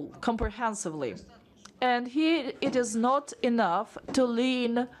whole, comprehensively. And here it is not enough to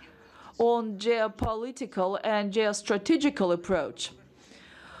lean on geopolitical and geostrategical approach.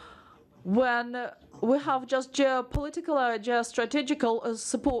 When we have just geopolitical or geostrategical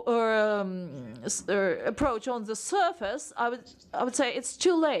approach on the surface, I would say it's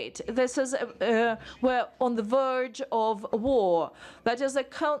too late. This is we're on the verge of war. That is a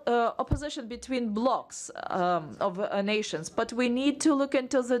opposition between blocks of nations. But we need to look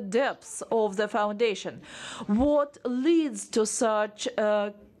into the depths of the foundation. What leads to such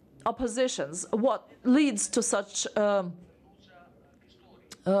oppositions? What leads to such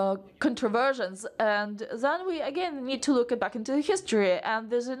controversies, and then we again need to look back into history. And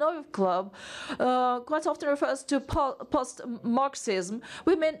the Zinoviev Club quite often refers to post-Marxism.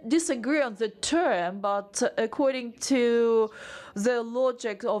 We may disagree on the term, but according to the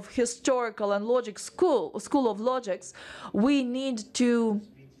logic of historical and logic school of logics, we need to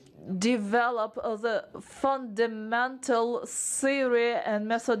develop the fundamental theory and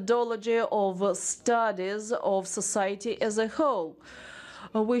methodology of studies of society as a whole.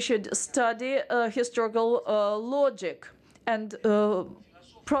 We should study historical logic and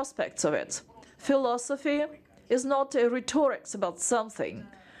prospects of it. Philosophy is not a rhetorics about something.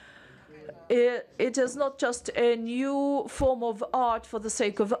 It is not just a new form of art for the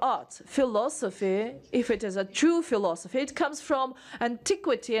sake of art. Philosophy, if it is a true philosophy, it comes from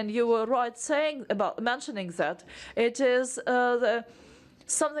antiquity, and you were right mentioning that. It is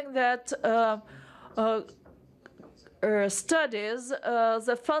something that studies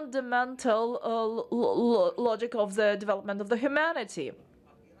the fundamental logic of the development of the humanity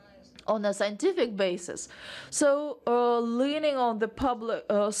on a scientific basis. So leaning on the public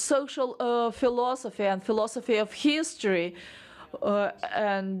social philosophy and philosophy of history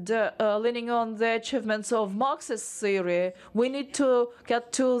and leaning on the achievements of Marxist theory, we need to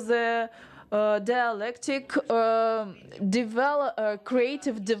get to the dialectic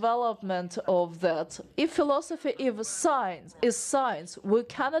creative development of that. If philosophy is science, we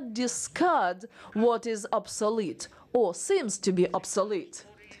cannot discard what is obsolete or seems to be obsolete.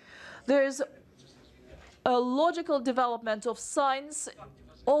 There is a logical development of science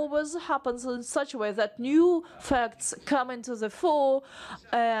always happens in such a way that new facts come into the fore,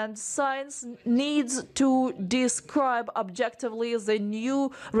 and science needs to describe objectively the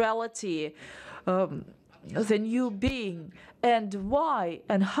new reality, the new being, and why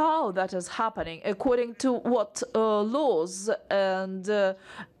and how that is happening, according to what laws, and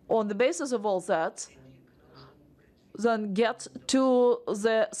on the basis of all that, then get to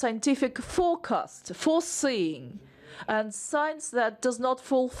the scientific foreseeing. And science that does not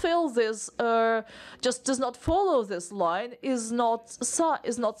fulfill this, just does not follow this line, is not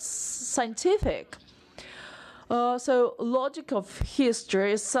scientific. So logic of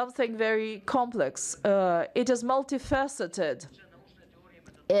history is something very complex. It is multifaceted.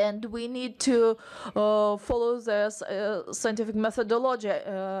 And we need to follow this scientific methodology.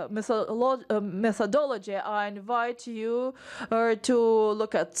 I invite you to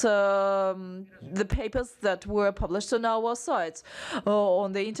look at the papers that were published on our sites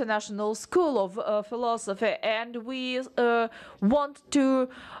on the International School of Philosophy, and we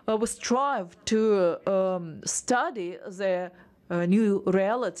strive to study the new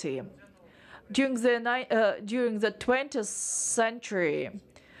reality. During the 20th century,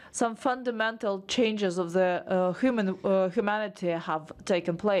 some fundamental changes of the humanity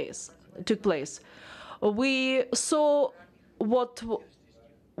took place. We saw what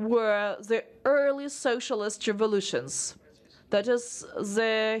were the early socialist revolutions. That is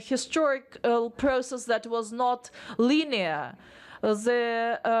the historical process that was not linear.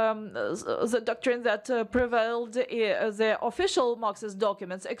 The doctrine that prevailed, the official Marxist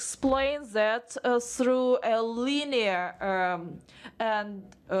documents, explains that through a linear and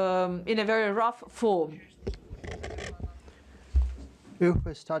in a very rough form. If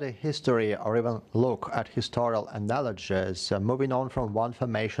we study history or even look at historical analogies, moving on from one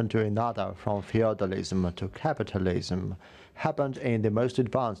formation to another, from feudalism to capitalism, happened in the most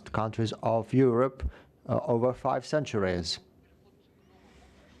advanced countries of Europe over 5 centuries.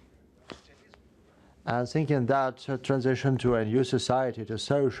 And thinking that transition to a new society, to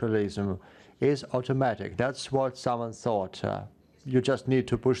socialism, is automatic. That's what someone thought. You just need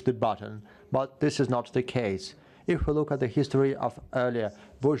to push the button. But this is not the case. If we look at the history of earlier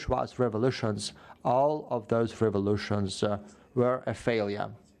bourgeois revolutions, all of those revolutions were a failure.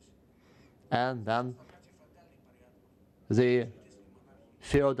 And then the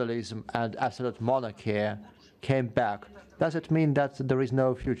feudalism and absolute monarchy came back. Does it mean that there is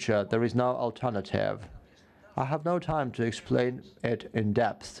no future, there is no alternative? I have no time to explain it in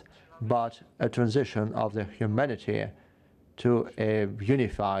depth, but a transition of the humanity to a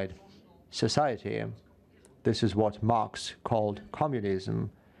unified society, this is what Marx called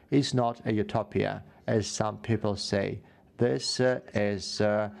communism, is not a utopia, as some people say. This is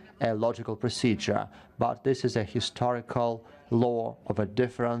a logical procedure, but this is a historical law of a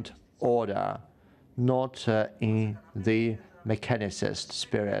different order, not in the mechanicist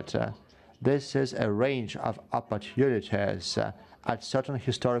spirit. This is a range of opportunities at certain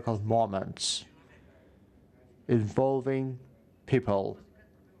historical moments involving people,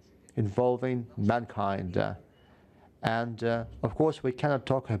 involving mankind. And of course, we cannot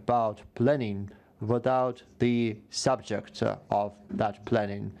talk about planning without the subject of that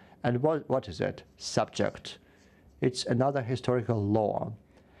planning. And what is it? Subject. It's another historical law.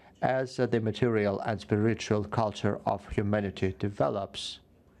 As the material and spiritual culture of humanity develops,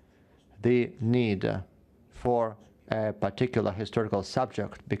 the need for a particular historical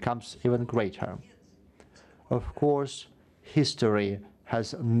subject becomes even greater. Of course, history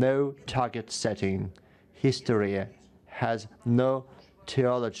has no target setting. History has no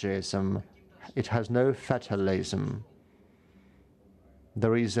theologism. It has no fatalism.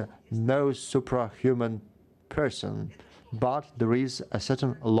 There is no suprahuman person, but there is a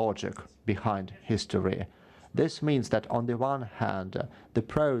certain logic behind history. This means that on the one hand, the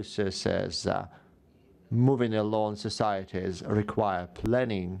processes moving along societies require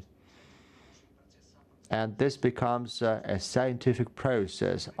planning, and this becomes a scientific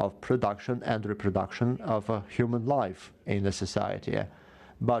process of production and reproduction of human life in the society.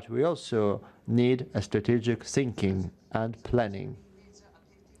 But we also need a strategic thinking and planning,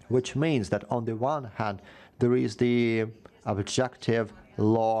 which means that on the one hand, there is the objective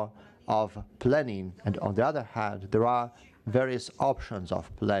law of planning, and on the other hand, there are various options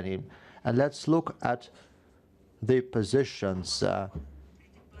of planning. And let's look at the positions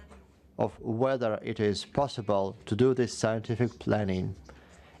of whether it is possible to do this scientific planning.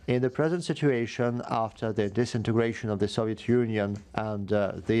 In the present situation, after the disintegration of the Soviet Union and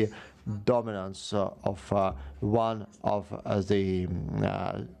the dominance of one of the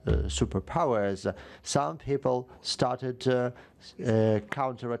superpowers, some people started a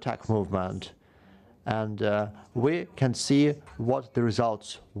counterattack movement. And we can see what the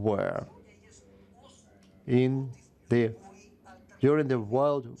results were. During the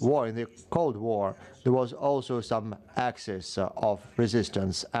World War, in the Cold War, there was also some axis of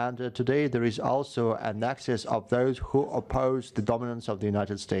resistance. And today there is also an axis of those who oppose the dominance of the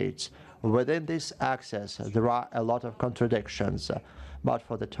United States. Within this axis, there are a lot of contradictions. But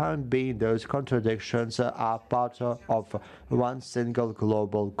for the time being, those contradictions are part of one single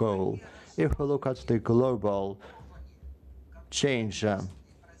global goal. If we look at the global change,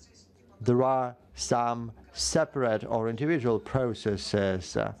 there are some separate or individual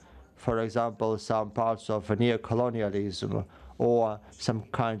processes, for example, some parts of neocolonialism or some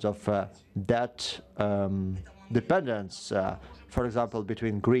kinds of debt dependence, for example,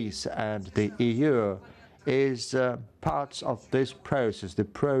 between Greece and the EU, is parts of this process, the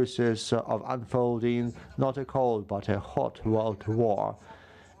process of unfolding not a cold but a hot world war.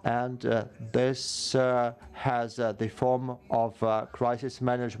 And this has the form of crisis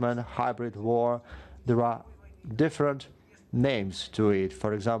management, hybrid war. There are different names to it,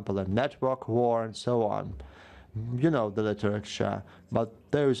 for example, a network war and so on. You know the literature, but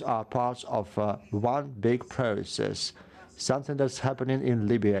those are parts of one big process. Something that's happening in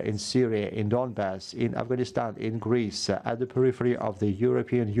Libya, in Syria, in Donbass, in Afghanistan, in Greece, at the periphery of the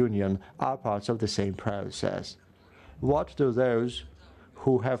European Union are parts of the same process. What do those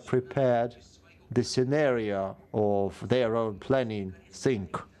who have prepared the scenario of their own planning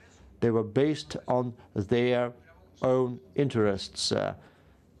think? They were based on their own interests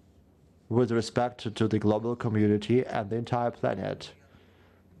with respect to the global community and the entire planet.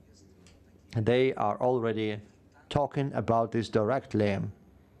 They are already talking about this directly.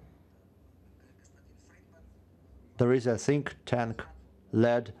 There is a think tank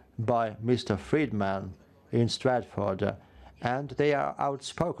led by Mr. Friedman in Stratford, and they are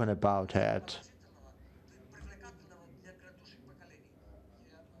outspoken about it.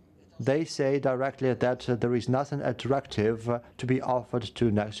 They say directly that there is nothing attractive to be offered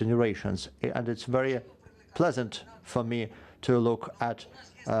to next generations. And it's very pleasant for me to look at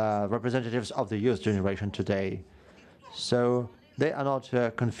representatives of the youth generation today. So they are not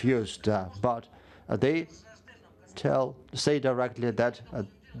confused, but they say directly that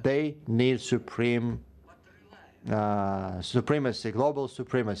they need supremacy, global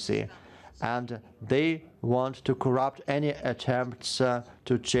supremacy. And they want to corrupt any attempts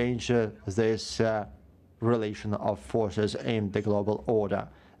to change this relation of forces in the global order.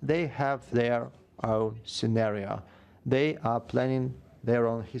 They have their own scenario. They are planning their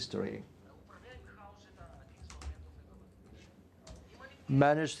own history.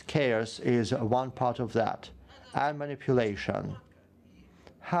 Managed chaos is one part of that, and manipulation.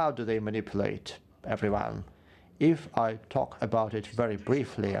 How do they manipulate everyone? If I talk about it very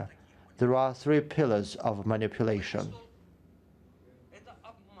briefly, there are three pillars of manipulation.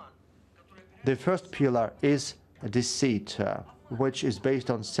 The first pillar is deceit, which is based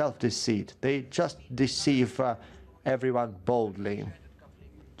on self-deceit. They just deceive everyone boldly,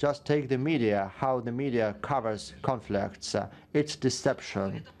 just take the media, how the media covers conflicts. It's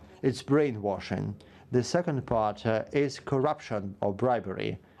deception, it's brainwashing. The second part is corruption or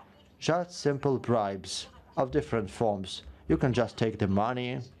bribery. Just simple bribes of different forms. You can just take the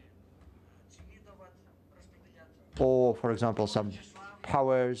money, or, for example, some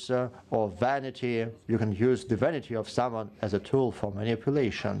powers or vanity. You can use the vanity of someone as a tool for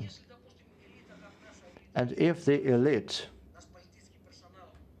manipulation. And if the elite,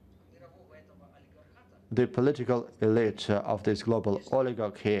 the political elite of this global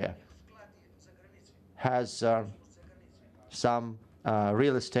oligarchy has some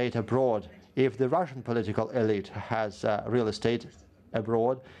real estate abroad, if the Russian political elite has real estate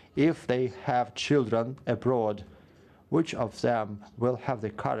abroad, if they have children abroad, which of them will have the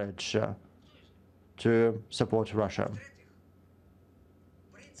courage to support Russia?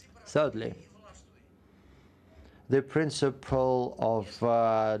 Thirdly, the principle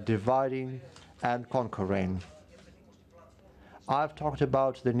of dividing and conquering. I've talked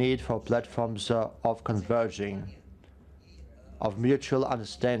about the need for platforms of converging, of mutual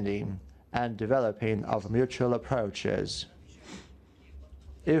understanding, and developing of mutual approaches.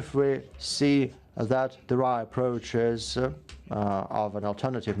 If we see that there are approaches of an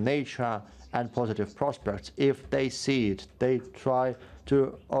alternative nature and positive prospects, if they see it, they try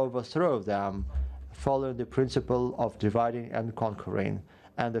to overthrow them, following the principle of dividing and conquering.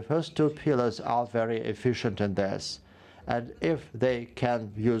 And the first two pillars are very efficient in this. And if they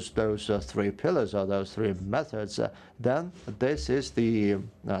can use those three pillars or those three methods, then this is the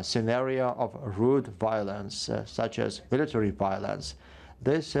scenario of rude violence, such as military violence.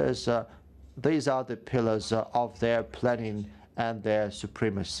 These are the pillars of their planning and their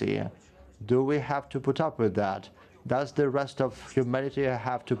supremacy. Do we have to put up with that? Does the rest of humanity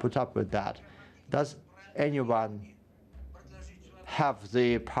have to put up with that? Does anyone have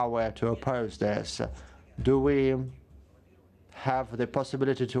the power to oppose this? Do we have the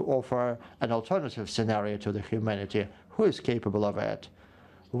possibility to offer an alternative scenario to the humanity? Who is capable of it?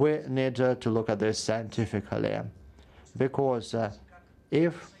 We need to look at this scientifically, because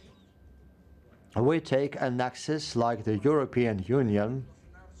if we take an axis like the European Union,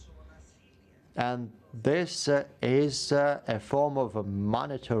 and this is a form of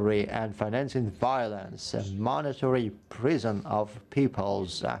monetary and financing violence, a monetary prison of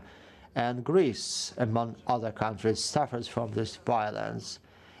peoples, and Greece, among other countries, suffers from this violence.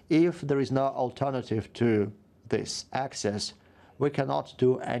 If there is no alternative to this axis, we cannot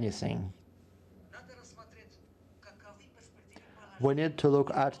do anything. We need to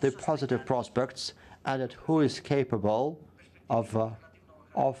look at the positive prospects and at who is capable of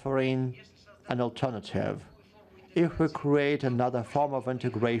offering an alternative. If we create another form of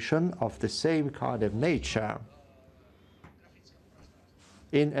integration of the same kind of nature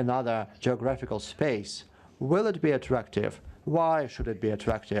in another geographical space, will it be attractive? Why should it be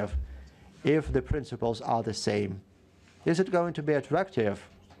attractive if the principles are the same? Is it going to be attractive?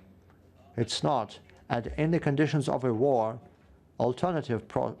 It's not. And in the conditions of a war, alternative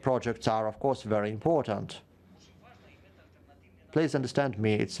projects are, of course, very important. Please understand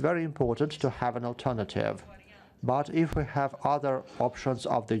me, it's very important to have an alternative. But if we have other options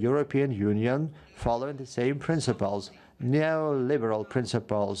of the European Union following the same principles, neoliberal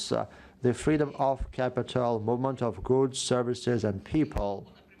principles, the freedom of capital, movement of goods, services, and people,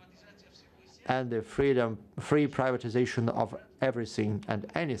 and the free privatization of everything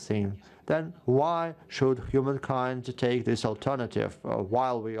and anything, then why should humankind take this alternative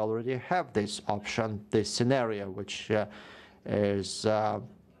while we already have this option, this scenario, which is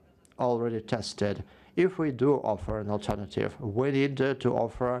already tested? If we do offer an alternative, we need to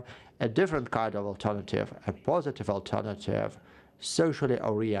offer a different kind of alternative, a positive alternative, socially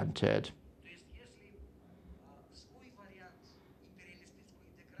oriented.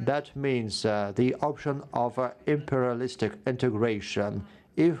 That means the option of imperialistic integration.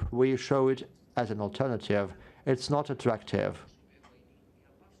 If we show it as an alternative, it's not attractive.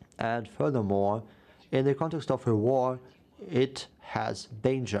 And furthermore, in the context of a war, it has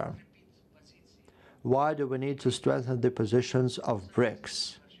danger. Why do we need to strengthen the positions of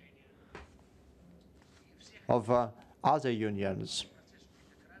BRICS, of other unions,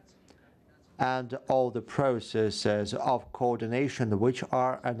 and all the processes of coordination which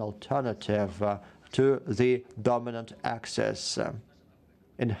are an alternative to the dominant axis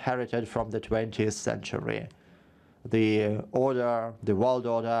inherited from the 20th century, the world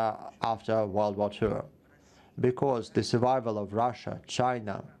order after World War II? Because the survival of Russia,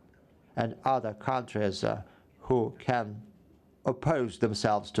 China, and other countries who can oppose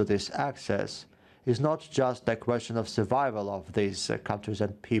themselves to this axis is not just a question of survival of these countries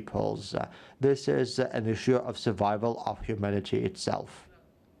and peoples. This is an issue of survival of humanity itself.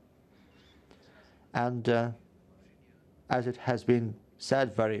 And as it has been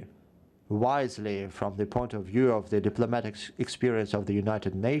said very wisely from the point of view of the diplomatic experience of the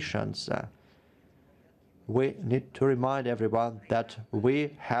United Nations, we need to remind everyone that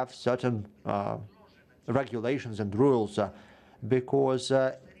we have certain regulations and rules because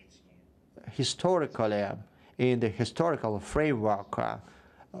historically, in the historical framework,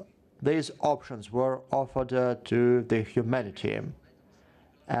 these options were offered to the humanity.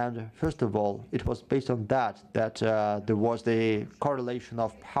 And first of all, it was based on that there was the correlation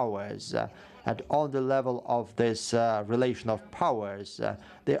of powers. And on the level of this relation of powers,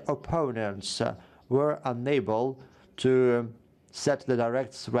 the opponents were unable to set the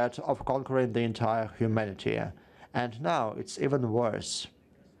direct threat of conquering the entire humanity. And now it's even worse.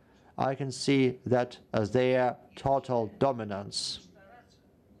 I can see that as their total dominance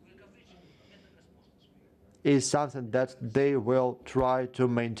is something that they will try to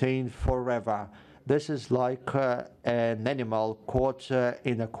maintain forever. This is like an animal caught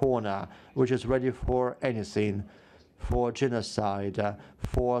in a corner, which is ready for anything, for genocide,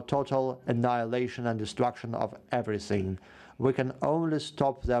 for total annihilation and destruction of everything. We can only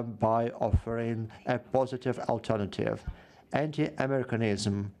stop them by offering a positive alternative.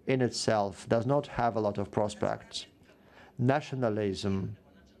 Anti-Americanism in itself does not have a lot of prospects. Nationalism,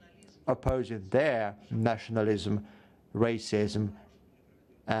 opposing their nationalism, racism,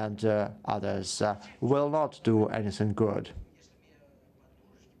 and others, will not do anything good.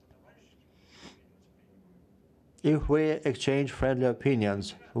 If we exchange friendly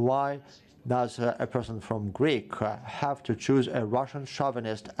opinions, why does a person from Greek have to choose a Russian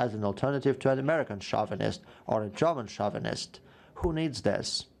chauvinist as an alternative to an American chauvinist or a German chauvinist? Who needs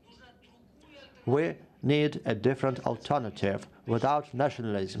this? We need a different alternative without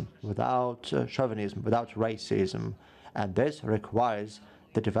nationalism, without chauvinism, without racism. And this requires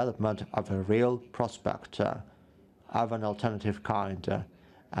the development of a real prospect of an alternative kind.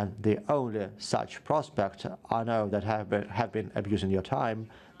 And the only such prospect, I know that have been abusing your time,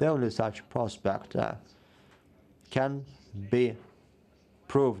 the only such prospect can be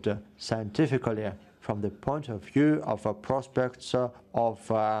proved scientifically from the point of view of prospects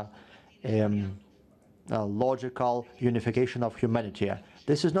of logical unification of humanity.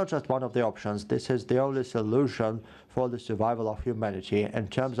 This is not just one of the options, this is the only solution for the survival of humanity in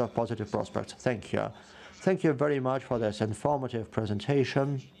terms of positive prospects. Thank you. Thank you very much for this informative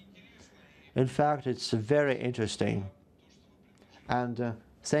presentation. In fact, it's very interesting. And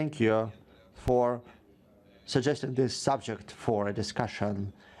thank you for suggesting this subject for a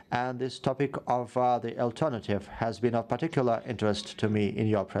discussion. And this topic of the alternative has been of particular interest to me in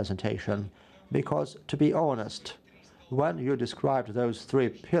your presentation. Because, to be honest, when you described those three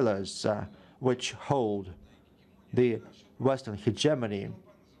pillars which hold the Western hegemony,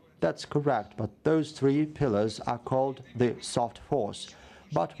 that's correct, but those three pillars are called the soft force.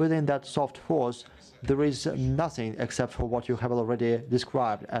 But within that soft force, there is nothing except for what you have already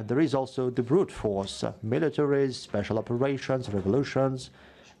described. And there is also the brute force, militaries, special operations, revolutions,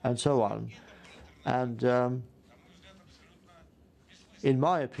 and so on. And in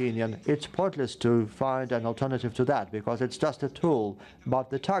my opinion, it's pointless to find an alternative to that, because it's just a tool, but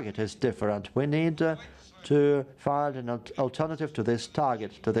the target is different. We need to find an alternative to this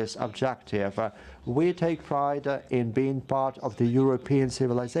target, to this objective. We take pride in being part of the European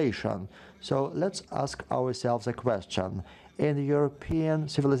civilization. So let's ask ourselves a question. In the European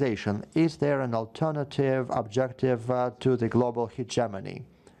civilization, is there an alternative objective to the global hegemony?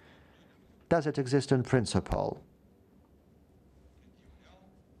 Does it exist in principle?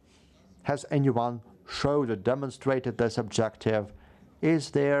 Has anyone showed or demonstrated this objective?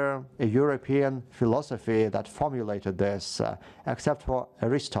 Is there a European philosophy that formulated this, except for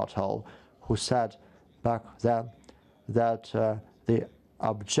Aristotle, who said back then that the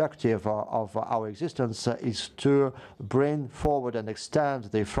objective of our existence is to bring forward and extend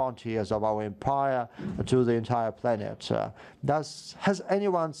the frontiers of our empire to the entire planet? Has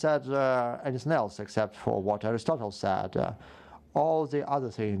anyone said anything else except for what Aristotle said? All the other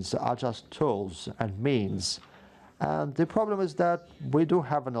things are just tools and means. And the problem is that we do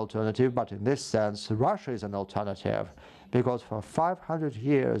have an alternative, but in this sense, Russia is an alternative, because for 500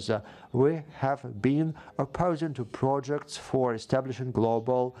 years we have been opposing to projects for establishing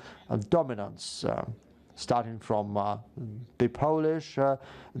global dominance, starting from the Polish,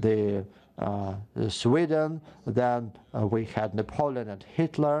 the Sweden, then we had Napoleon and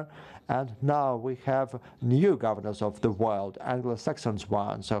Hitler, and now we have new governors of the world, Anglo-Saxon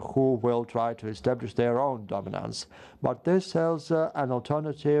ones, who will try to establish their own dominance. But this is an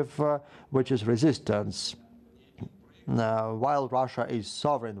alternative which is resistance. While Russia is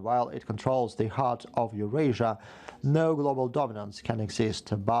sovereign, while it controls the heart of Eurasia, no global dominance can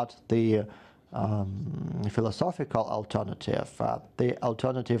exist, but the philosophical alternative, the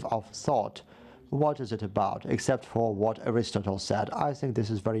alternative of thought, what is it about, except for what Aristotle said? I think this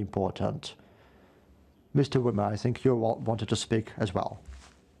is very important. Mr. Wimmer, I think you wanted to speak as well.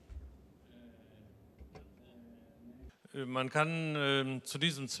 Man kann zu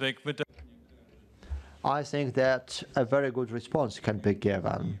diesem Zweck mit I think that a very good response can be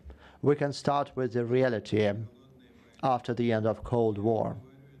given. We can start with the reality after the end of Cold War.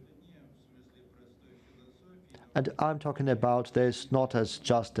 And I'm talking about this not as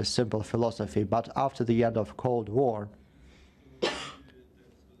just a simple philosophy, but after the end of Cold War,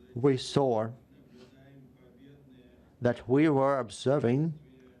 we saw that we were observing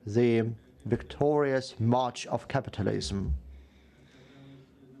the victorious march of capitalism.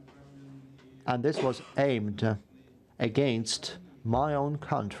 And this was aimed against my own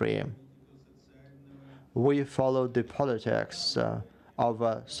country. We followed the politics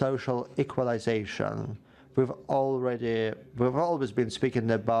of social equalization. We've always been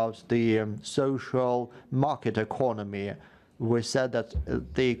speaking about the social market economy. We said that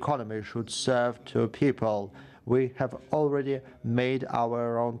the economy should serve to people. We have already made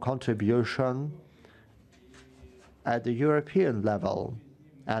our own contribution at the European level.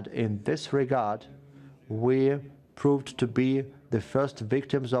 And in this regard, we proved to be the first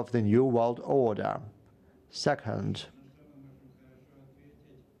victims of the New World Order. Second,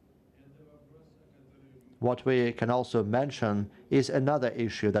 what we can also mention is another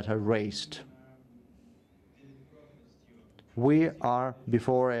issue that I raised. We are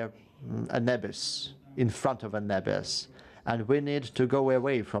before an abyss, in front of an abyss, and we need to go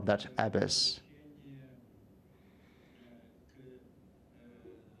away from that abyss.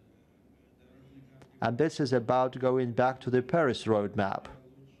 And this is about going back to the Paris roadmap.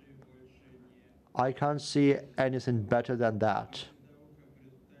 I can't see anything better than that.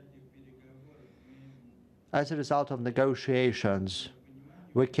 As a result of negotiations,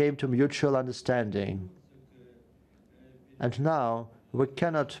 we came to mutual understanding. And now we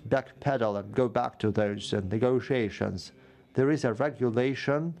cannot backpedal and go back to those negotiations. There is a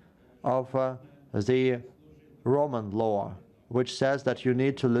regulation of the Roman law, which says that you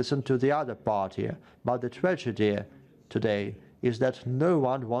need to listen to the other party. But the tragedy today is that no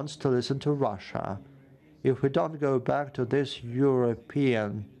one wants to listen to Russia. If we don't go back to this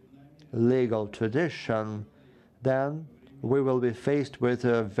European legal tradition, then we will be faced with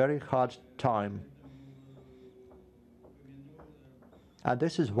a very hard time. And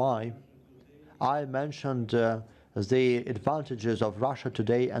this is why I mentioned the advantages of Russia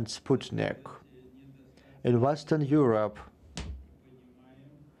today and Sputnik. In Western Europe,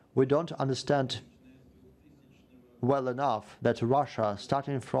 we don't understand well enough that Russia,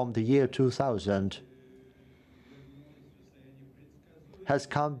 starting from the year 2000, has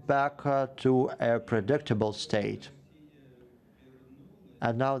come back to a predictable state.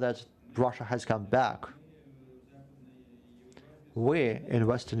 And now that Russia has come back, we in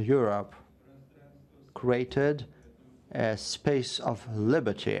Western Europe created a space of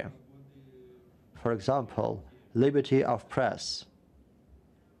liberty. For example, liberty of press.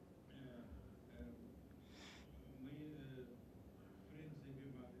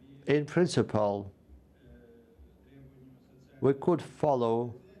 In principle, we could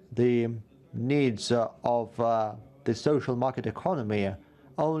follow the needs of the social market economy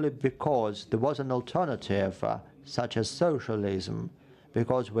only because there was an alternative, such as socialism,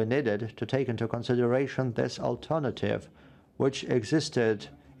 because we needed to take into consideration this alternative, which existed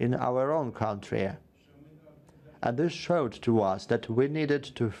in our own country. And this showed to us that we needed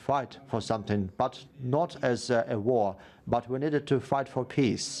to fight for something, but not as a war, but we needed to fight for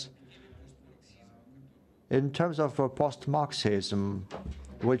peace. In terms of post-Marxism,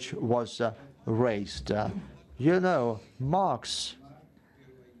 which was raised, you know, Marx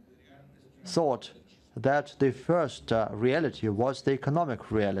thought that the first reality was the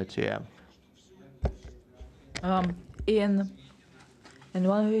economic reality. In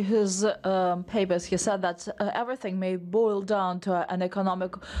one of his papers, he said that everything may boil down to an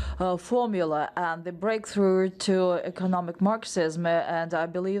economic formula, and the breakthrough to economic Marxism, and I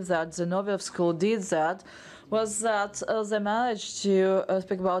believe that Zinoviev school did that, was that they managed to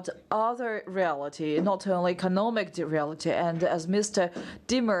speak about other reality, not only economic reality. And as Mr.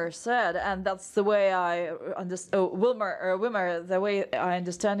 Wimmer said, and that's the way I understand Wimmer, the way I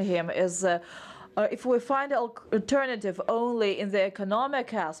understand him is. If we find an alternative only in the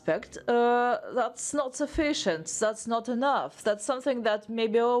economic aspect, that's not sufficient. That's not enough. That's something that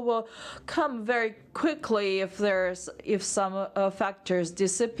maybe will come very quickly if some factors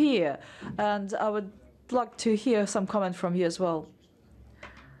disappear. And I would like to hear some comment from you as well.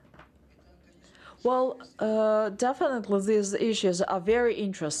 Well, definitely these issues are very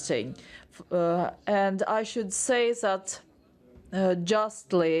interesting, and I should say that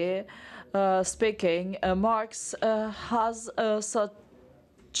justly. Speaking, Marx has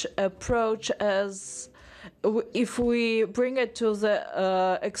such approach as, if we bring it to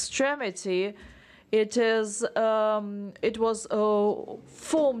the extremity, it was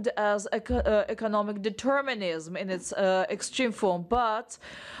formed as economic determinism in its extreme form, but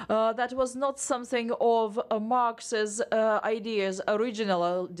that was not something of Marx's original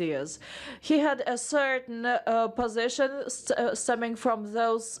ideas. He had a certain position stemming from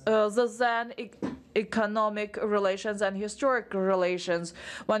the then economic relations and historical relations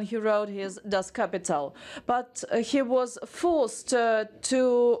when he wrote his Das Kapital. But he was forced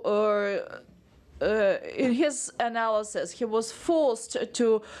in his analysis, he was forced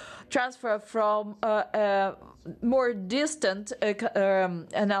to transfer from more distant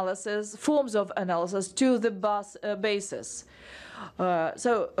forms of analysis to the basis.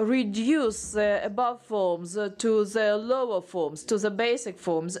 So reduce the above forms to the lower forms, to the basic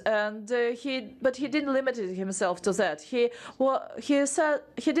forms, and but he didn't limit himself to that. He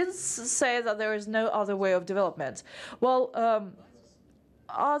didn't say that there is no other way of development. Well.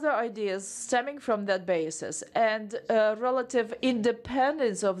 Other ideas stemming from that basis and relative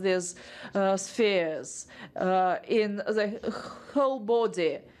independence of these spheres in the whole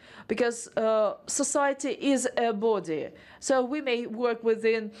body, because society is a body. So we may work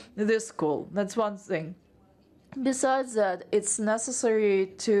within this school. That's one thing. Besides that, it's necessary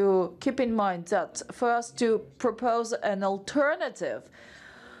to keep in mind that for us to propose an alternative,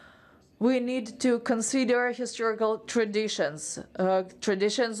 we need to consider historical traditions,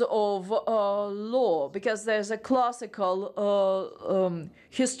 traditions of law, because there's a classical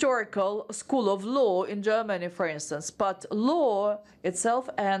historical school of law in Germany, for instance. But law itself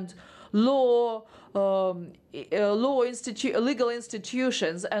and legal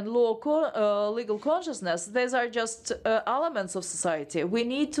institutions and legal consciousness, these are just elements of society. We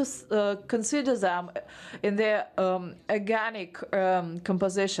need to consider them in their organic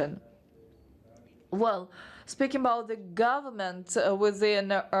composition. Well, speaking about the government within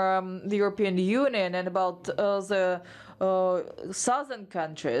the European Union and about the southern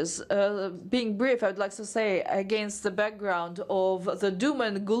countries, being brief, I would like to say, against the background of the doom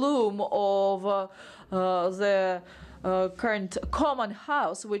and gloom of the current common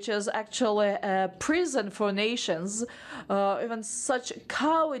house, which is actually a prison for nations, even such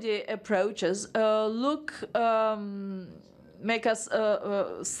cowardly approaches make us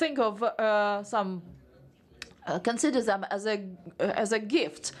think of consider them as a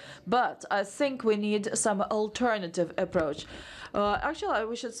gift, but I think we need some alternative approach. Actually,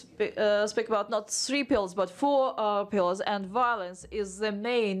 we should speak about not 3 pillars but 4 pillars, and violence is the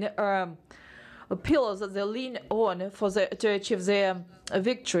main pillars that they lean on to achieve their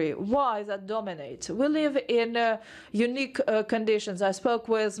victory. Why that dominate? We live in unique conditions. I spoke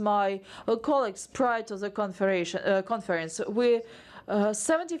with my colleagues prior to the conference.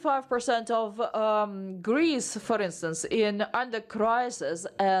 75% of Greece, for instance, under crisis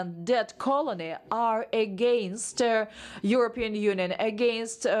and debt colony, are against European Union,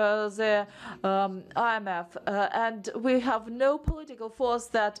 against the IMF, and we have no political force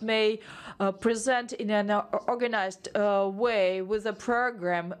that may present in an organized way with a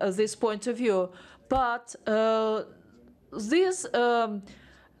program this point of view. But these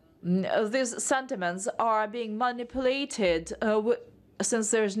sentiments are being manipulated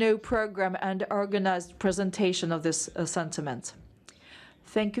since there is no program and organized presentation of this sentiment.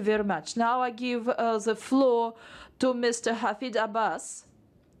 Thank you very much. Now I give the floor to Mr. Hafid Abbas,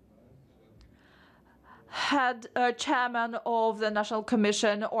 head chairman of the National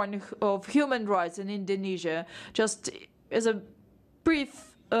Commission of Human Rights in Indonesia. Just as a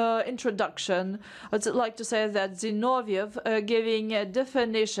brief introduction, I'd like to say that Zinoviev giving a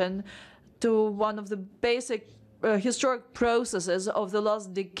definition to one of the basic historic processes of the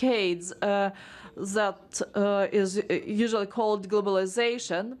last decades that is usually called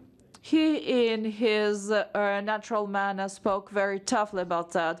globalization, He, in his natural manner, spoke very toughly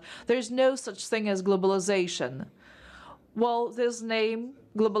about that. There is no such thing as globalization. Well, this name,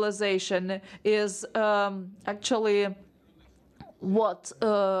 globalization, is actually what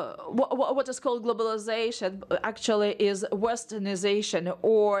is called globalization actually is westernization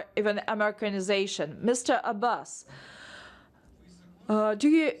or even Americanization. Mr. Abbas, do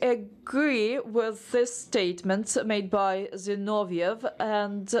you agree with this statement made by Zinoviev,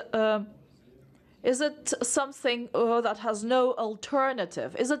 and is it something that has no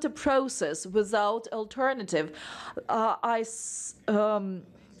alternative? Is it a process without alternative?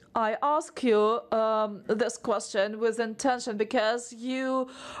 I ask you this question with intention because you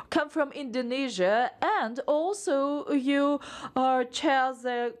come from Indonesia and also you chair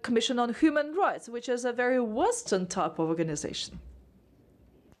the Commission on Human Rights, which is a very Western type of organization.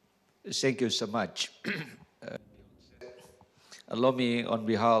 Thank you so much. Allow me, on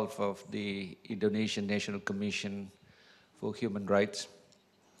behalf of the Indonesian National Commission for Human Rights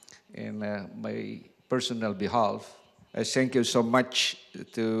and my personal behalf, I thank you so much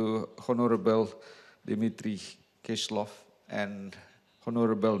to Honorable Dimitrios and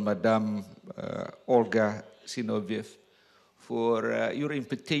Honorable Madame Olga Zinoviev for your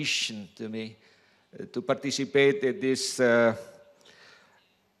invitation to me to participate in this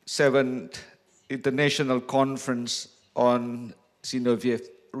 7th International Conference on Zinoviev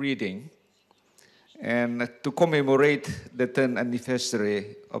reading and to commemorate the 10th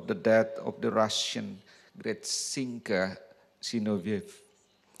anniversary of the death of the Russian great thinker Zinoviev.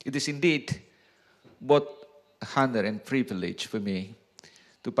 It is indeed both honor and privilege for me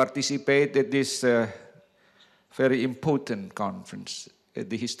to participate at this very important conference at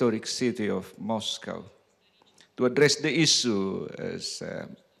the historic city of Moscow to address the issue, as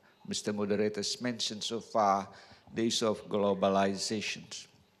Mr. Moderator has mentioned so far, the issue of globalization.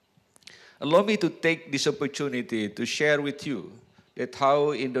 Allow me to take this opportunity to share with you that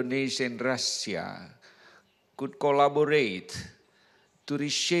how Indonesia and Russia could collaborate to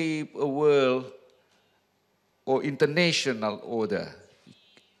reshape a world or international order.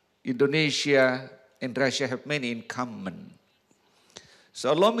 Indonesia and Russia have many in common.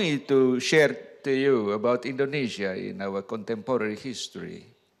 So allow me to share to you about Indonesia in our contemporary history.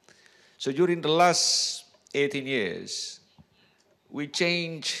 So during the last 18 years, we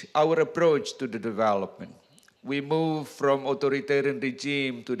changed our approach to the development. We moved from authoritarian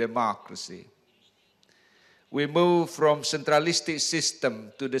regime to democracy. We moved from centralistic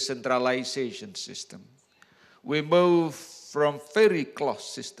system to decentralization system. We moved from very closed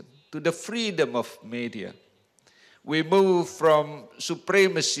system to the freedom of media. We moved from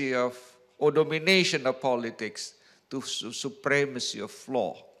supremacy of or domination of politics to supremacy of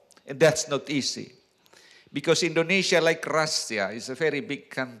law. And that's not easy. Because Indonesia, like Russia, is a very big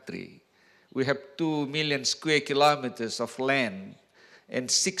country. We have 2 million square kilometers of land and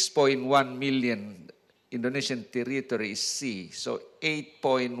 6.1 million Indonesian territory is sea, so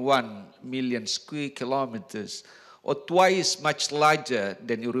 8.1 million square kilometers, or twice much larger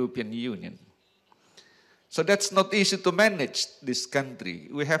than European Union. So that's not easy to manage this country.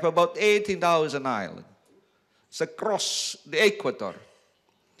 We have about 18,000 islands. It's across the equator.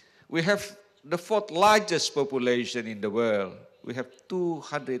 We have the 4th largest population in the world. We have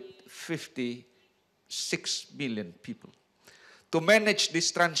 256 million people. To manage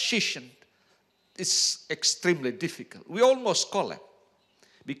this transition is extremely difficult. We almost collapsed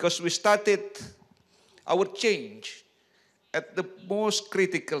because we started our change at the most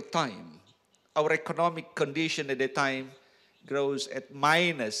critical time. Our economic condition at the time grows at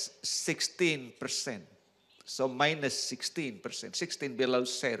minus 16%. So minus 16%, 16 below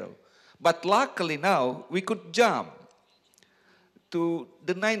zero. But luckily now, we could jump to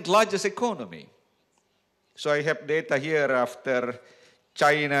the 9th largest economy. So I have data here after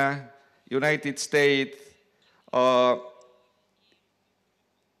China, United States,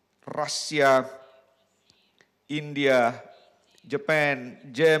 Russia, India, Japan,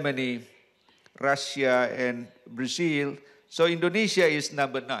 Germany, Russia, and Brazil. So Indonesia is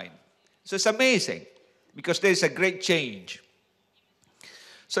number 9. So it's amazing because there's a great change.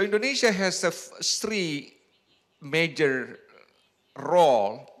 So Indonesia has 3 major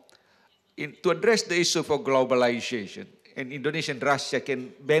role to address the issue for globalization. And Indonesia and Russia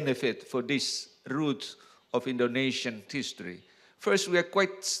can benefit for this root of Indonesian history. First, we are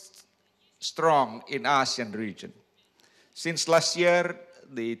quite strong in ASEAN region. Since last year,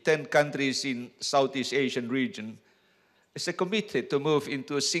 the 10 countries in Southeast Asian region is committed to move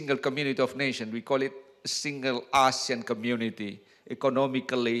into a single community of nations. We call it a single ASEAN community,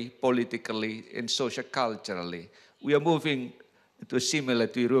 economically, politically, and socio-culturally. We are moving It was similar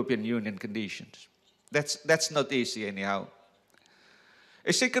to European Union conditions. That's not easy anyhow.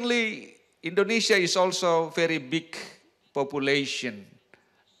 Secondly, Indonesia is also very big population,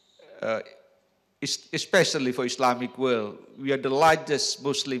 especially for Islamic world. We are the largest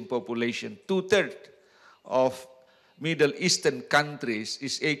Muslim population. 2/3 of Middle Eastern countries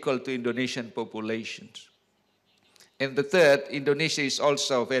is equal to Indonesian populations. And the third, Indonesia is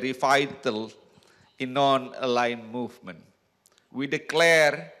also very vital in non-aligned movement. We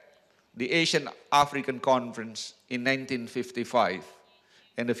declare the Asian African Conference in 1955.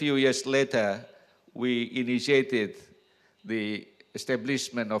 And a few years later, we initiated the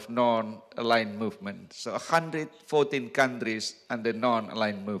establishment of non-aligned movement. So 114 countries under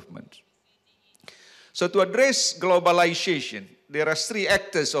non-aligned movement. So to address globalization, there are three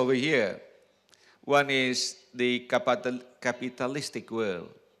actors over here. One is the capitalistic world.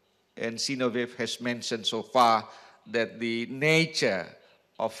 And Zinoviev has mentioned so far that the nature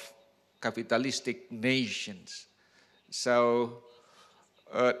of capitalistic nations. So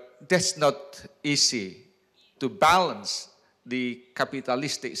that's not easy to balance the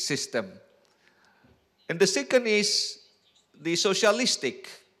capitalistic system. And the second is the socialistic.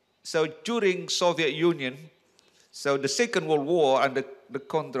 So during Soviet Union, so the Second World War under the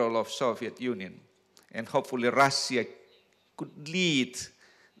control of Soviet Union, and hopefully Russia could lead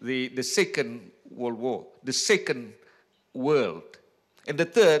the Second World War, the second world. And the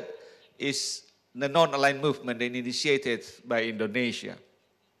third is the non-aligned movement initiated by Indonesia.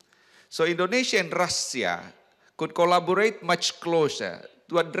 So Indonesia and Russia could collaborate much closer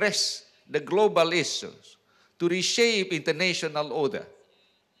to address the global issues, to reshape international order.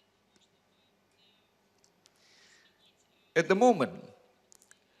 At the moment,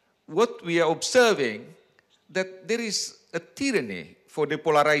 what we are observing, that there is a tyranny for the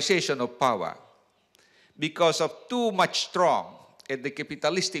polarization of power because of too much strong in the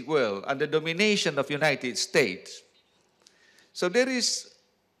capitalistic world and the domination of United States. So there is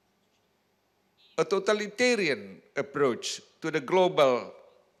a totalitarian approach to the global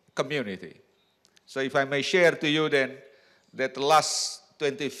community. So if I may share to you then that last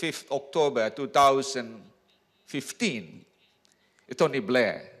 25th October 2015, Tony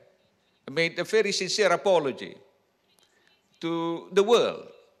Blair made a very sincere apology to the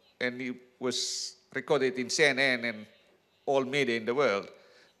world, and it was recorded in CNN and all media in the world,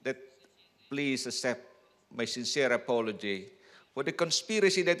 that please accept my sincere apology for the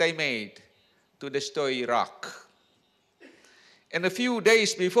conspiracy that I made to destroy Iraq. And a few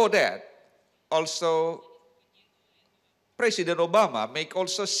days before that, also President Obama made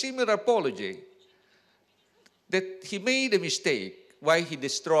also similar apology that he made a mistake why he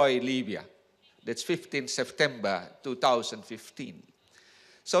destroyed Libya. That's 15 September 2015.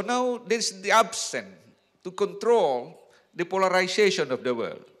 So now there's the absence to control the polarization of the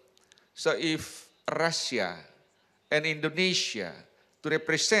world. So if Russia and Indonesia to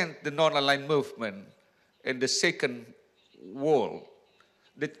represent the non-aligned movement in the second world,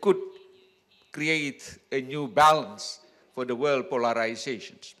 that could create a new balance for the world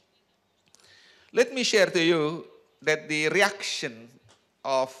polarizations. Let me share to you that the reaction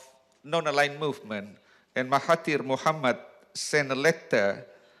of non-aligned movement, and Mahathir Mohamad sent a letter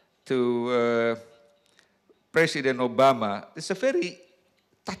to President Obama. It's a very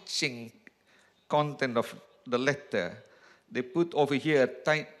touching content of the letter. They put over here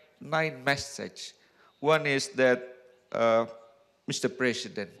 9 messages. One is that, Mr.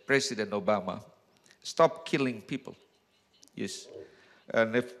 President Obama, stop killing people. Yes.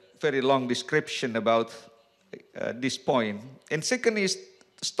 And a very long description about this point. And second is,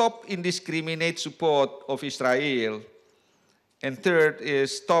 stop indiscriminate support of Israel. And third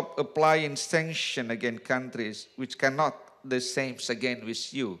is, stop applying sanctions against countries which cannot the same again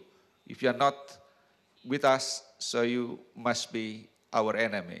with you. If you are not with us, so you must be our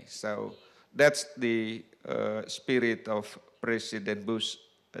enemy. So that's the spirit of President Bush's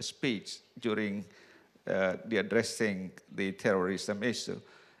speech during the addressing the terrorism issue.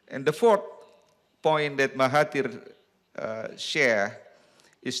 And the fourth point that Mahathir share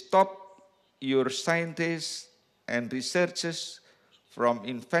is, stop your scientists and researchers from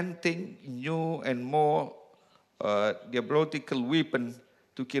inventing new and more diabolical weapons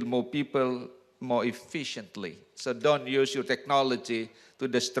to kill more people more efficiently. So don't use your technology to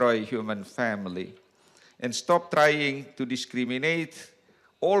destroy human family. And stop trying to discriminate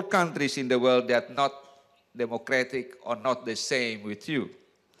all countries in the world that are not democratic or not the same with you.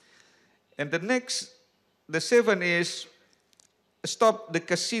 And the seventh is, stop the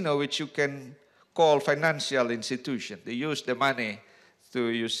casino, which you can call financial institution. They use the money to,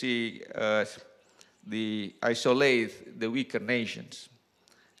 you see, isolate the weaker nations.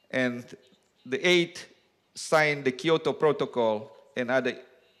 And the 8 signed the Kyoto Protocol and other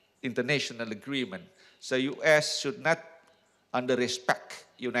international agreement. So U.S. should not under-respect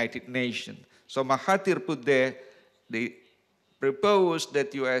United Nations. So Mahathir put there, they proposed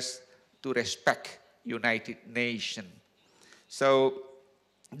that U.S. to respect United Nations. So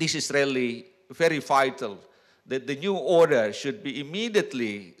this is really very vital, that the new order should be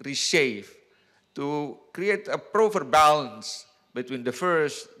immediately reshaped to create a proper balance between the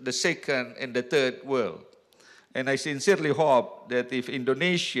first, the second, and the third world. And I sincerely hope that if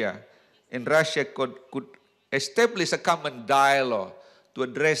Indonesia and Russia could establish a common dialogue to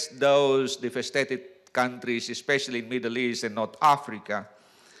address those devastated countries, especially in Middle East and North Africa,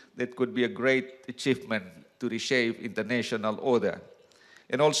 that could be a great achievement to reshape international order.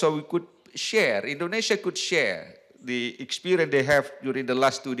 And also we could share, Indonesia could share the experience they have during the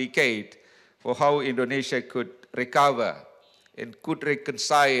last 2 decades for how Indonesia could recover and could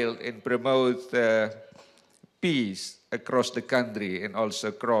reconcile and promote peace across the country and also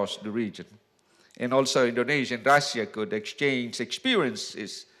across the region. And also Indonesia and Russia could exchange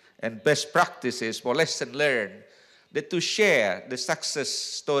experiences and best practices for lessons learned, that to share the success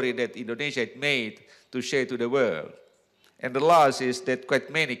story that Indonesia had made to share to the world. And the last is that quite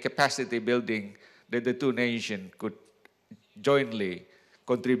many capacity building that the two nations could jointly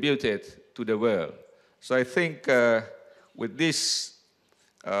contributed to the world. So I think with this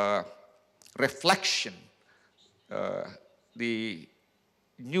reflection, the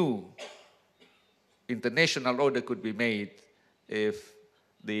new international order could be made if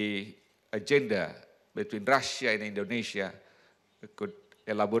the agenda between Russia and Indonesia could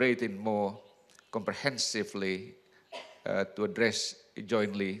elaborate in more comprehensively to address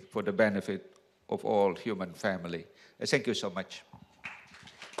jointly for the benefit of all human family. Thank you so much.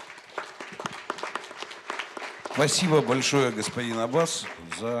 Спасибо большое, господин Аббас,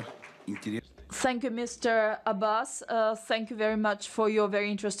 за интерес. Thank you, Mr. Abbas. Thank you very much for your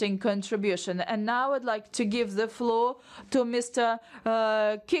very interesting contribution. And now I'd like to give the floor to Mr.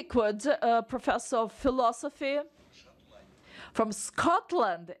 Kirkwood, Professor of Philosophy from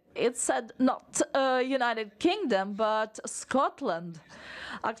Scotland. It said not United Kingdom, but Scotland.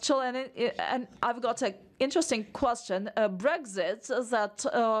 Actually, and I've got an interesting question. Brexit that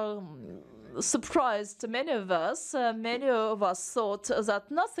surprised many of us. Many of us thought that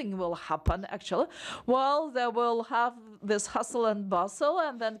nothing will happen, actually. Well, they will have this hustle and bustle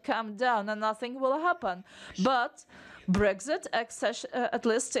and then come down and nothing will happen. But Brexit, at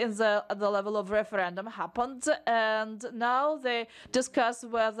least at the level of referendum, happened, and now they discuss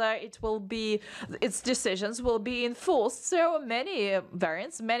whether its decisions will be enforced. There are many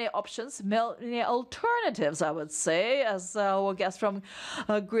variants, many options, many alternatives, I would say, as our guest from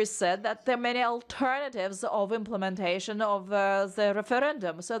Greece said, that there are many alternatives of implementation of the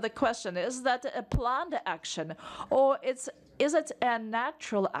referendum. So the question is that a planned action, or is it a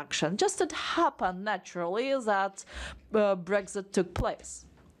natural action? Just it happened naturally that Brexit took place.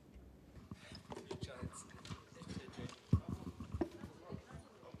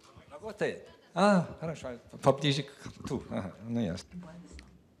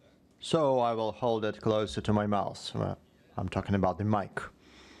 So I will hold it closer to my mouth. I'm talking about the mic.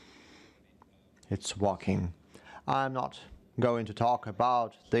 It's working. I'm not going to talk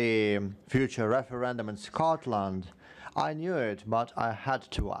about the future referendum in Scotland. I knew it, but I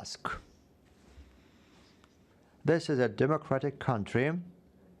had to ask. This is a democratic country.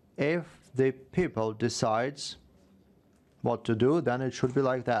 If the people decides what to do, then it should be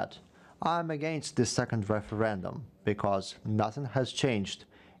like that. I'm against the second referendum because nothing has changed,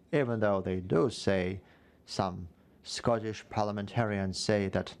 even though they do say, some Scottish parliamentarians say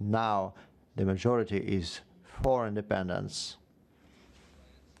that now the majority is for independence.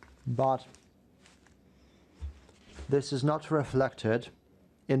 But this is not reflected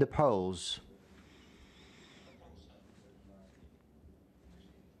in the polls.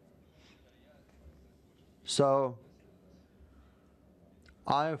 So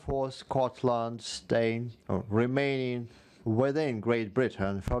I for Scotland staying or remaining within Great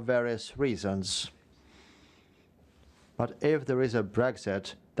Britain for various reasons. But if there is a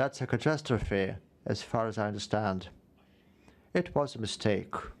Brexit, that's a catastrophe as far as I understand. It was a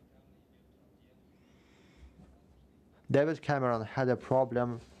mistake. David Cameron had a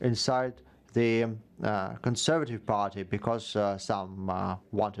problem inside the Conservative Party because some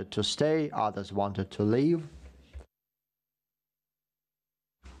wanted to stay, others wanted to leave.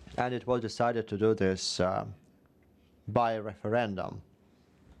 And it was decided to do this by referendum,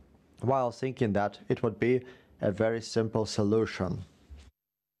 while thinking that it would be a very simple solution.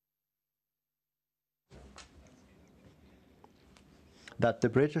 that the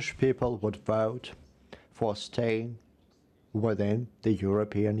British people would vote for staying within the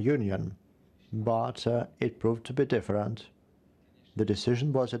European Union. But it proved to be different. The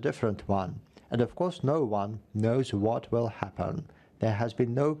decision was a different one. And of course, no one knows what will happen. There has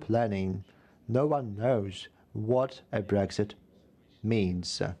been no planning. No one knows what a Brexit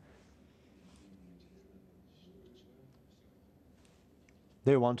means.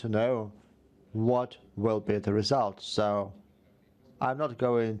 They want to know what will be the result. So I'm not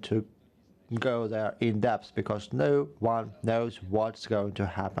going to go there in depth because no one knows what's going to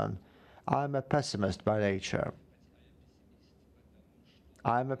happen. I'm a pessimist by nature.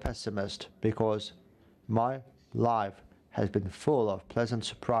 I'm a pessimist because my life has been full of pleasant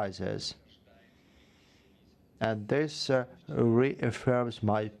surprises. And this reaffirms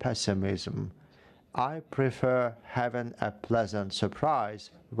my pessimism. I prefer having a pleasant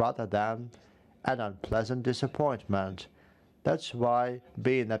surprise rather than an unpleasant disappointment. That's why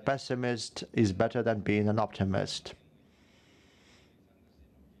being a pessimist is better than being an optimist.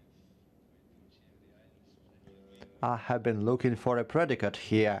 I have been looking for a predicate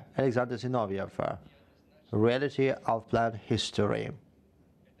here, Alexander Zinoviev, reality of planned history.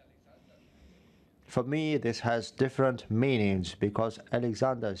 For me, this has different meanings because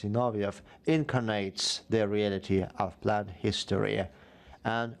Alexander Zinoviev incarnates the reality of planned history.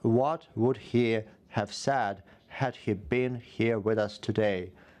 And what would he have said had he been here with us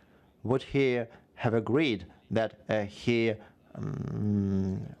today? Would he have agreed that he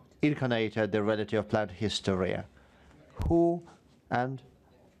incarnated the reality of planned history? Who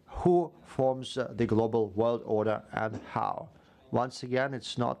forms the global world order and how? Once again,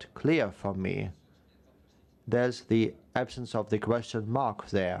 it's not clear for me. There's the absence of the question mark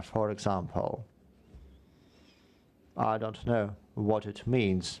there, for example. I don't know what it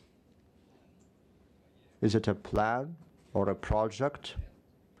means. Is it a plan or a project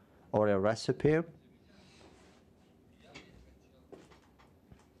or a recipe?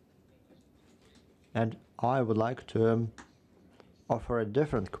 And I would like to offer a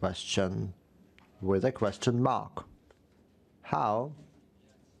different question with a question mark. How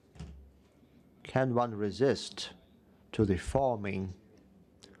can one resist to the forming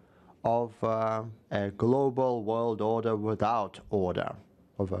of a global world order without order,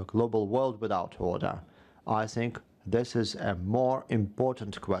 of a global world without order? I think this is a more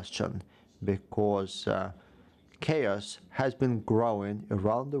important question because chaos has been growing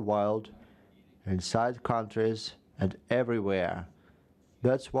around the world, inside countries and everywhere.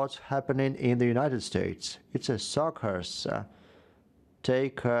 That's what's happening in the United States. It's a circus.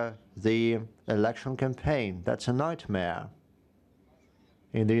 Take the election campaign. That's a nightmare.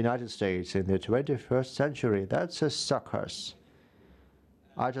 In the United States, in the 21st century, that's a circus.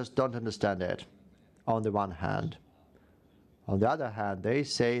 I just don't understand it, on the one hand. On the other hand, they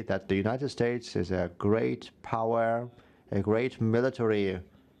say that the United States is a great power, a great military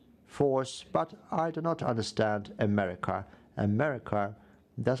force, but I do not understand America. America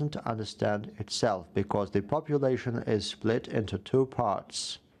doesn't understand itself because the population is split into two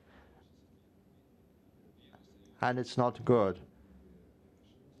parts. And it's not good.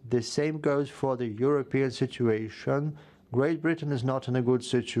 The same goes for the European situation. Great Britain is not in a good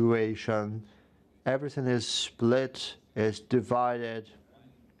situation. Everything is split, is divided,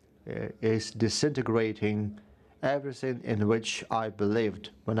 is disintegrating. Everything in which I believed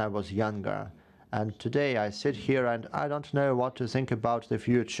when I was younger. And today I sit here and I don't know what to think about the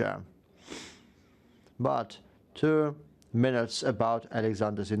future. But 2 minutes about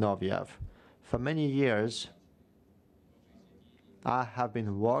Alexander Zinoviev. For many years, I have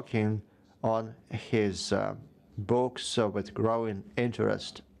been working on his books with growing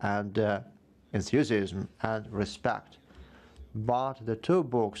interest and enthusiasm and respect. But the two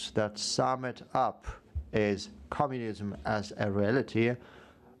books that sum it up is Communism as a Reality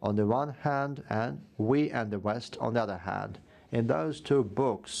on the one hand and We and the West on the other hand. In those two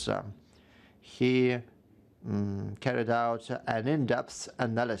books, he carried out an in-depth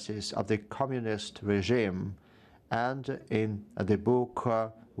analysis of the communist regime, and in the book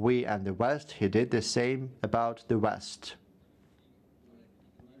We and the West, he did the same about the West.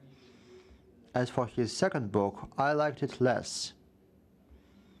 As for his second book, I liked it less.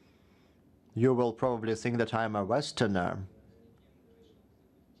 You will probably think that I am a Westerner,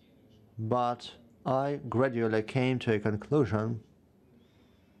 but I gradually came to a conclusion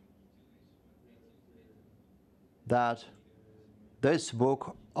that this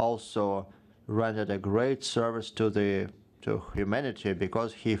book also rendered a great service to humanity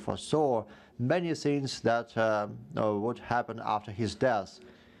because he foresaw many things that would happen after his death.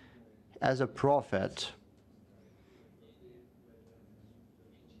 As a prophet,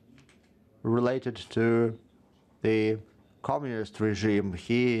 related to the communist regime,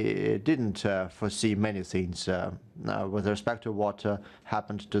 he didn't foresee many things with respect to what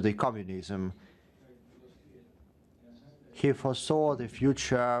happened to the communism. He foresaw the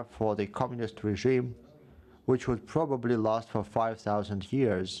future for the communist regime, which would probably last for 5,000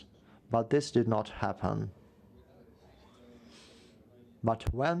 years, but this did not happen. But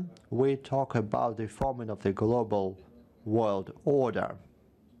when we talk about the forming of the global world order,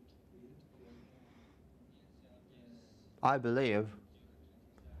 I believe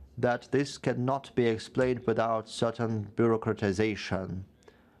that this cannot be explained without certain bureaucratization.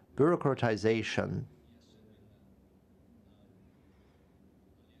 Bureaucratization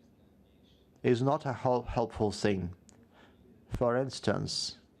is not a helpful thing. For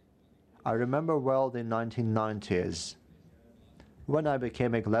instance, I remember well the 1990s, when I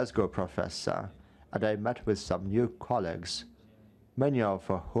became a Glasgow professor, and I met with some new colleagues, many of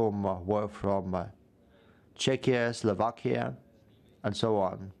whom were from Czechia, Slovakia, and so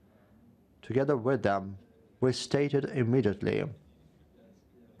on. Together with them, we stated immediately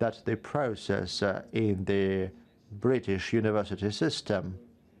that the process in the British university system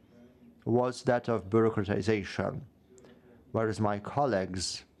was that of bureaucratization, whereas my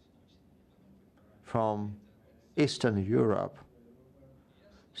colleagues from Eastern Europe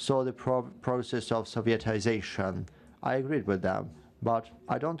saw the process of Sovietization. I agreed with them, but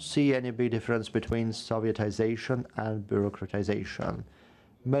I don't see any big difference between Sovietization and bureaucratization.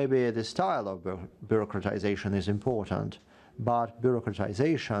 Maybe the style of bureaucratization is important, but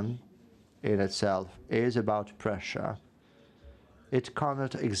bureaucratization in itself is about pressure. It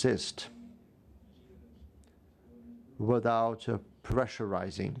cannot exist without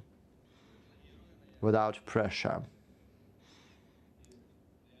pressurizing, without pressure.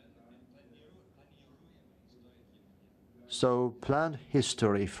 So planned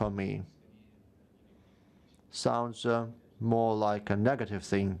history for me sounds more like a negative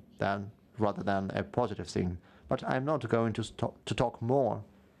thing rather than a positive thing. But I'm not going to talk more.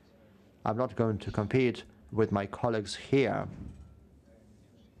 I'm not going to compete with my colleagues here.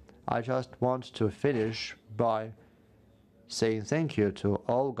 I just want to finish by saying thank you to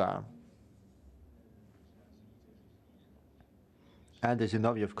Olga and the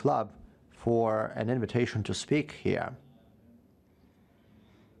Zinoviev Club for an invitation to speak here.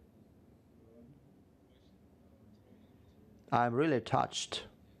 I'm really touched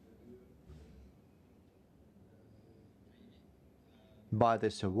by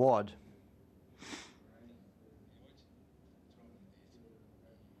this award.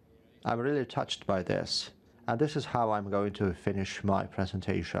 I'm really touched by this, and this is how I'm going to finish my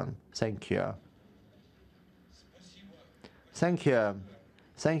presentation. Thank you. Thank you.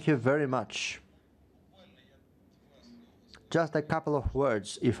 Thank you very much. Just a couple of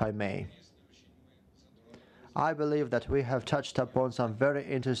words, if I may. I believe that we have touched upon some very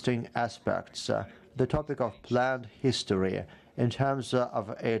interesting aspects. The topic of planned history in terms of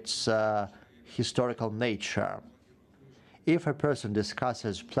its historical nature. If a person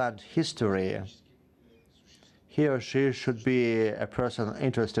discusses planned history, he or she should be a person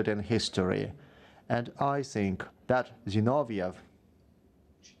interested in history. And I think that Zinoviev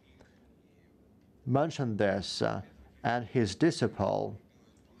mentioned this, and his disciple,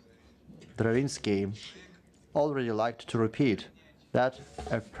 Dravinsky, already liked to repeat that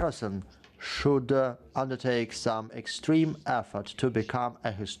a person should undertake some extreme effort to become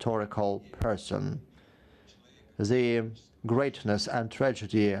a historical person. The greatness and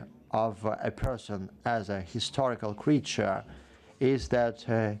tragedy of a person as a historical creature is that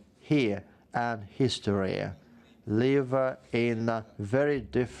he and history live in very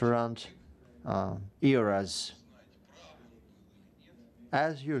different eras.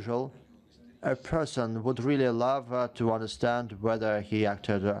 As usual, a person would really love to understand whether he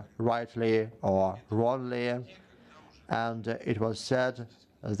acted rightly or wrongly, and it was said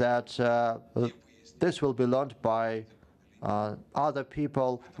that this will be learned by other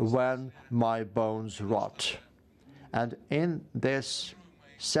people when my bones rot. And in this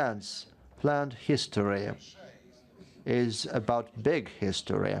sense, planned history is about big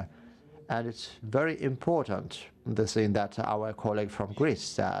history, and it's very important, the thing that our colleague from Greece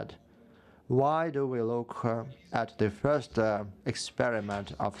said. Why do we look at the first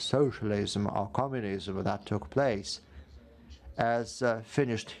experiment of socialism or communism that took place as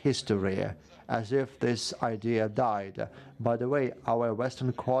finished history, as if this idea died? By the way, our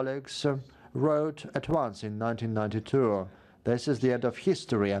Western colleagues wrote at once in 1992, this is the end of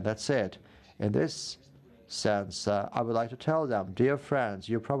history and that's it. In this sense, I would like to tell them, dear friends,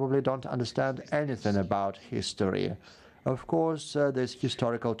 you probably don't understand anything about history. Of course, this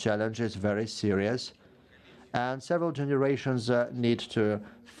historical challenge is very serious, and several generations need to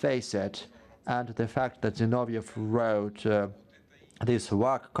face it. And the fact that Zinoviev wrote this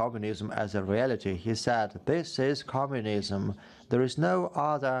work, Communism as a Reality, he said, this is communism. There is no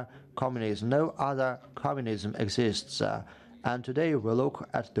other communism. No other communism exists. And today we look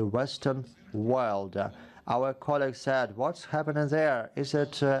at the Western world. Our colleague said, what's happening there? Is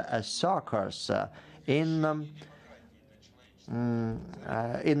it a circus in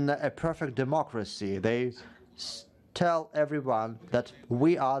a perfect democracy? They tell everyone that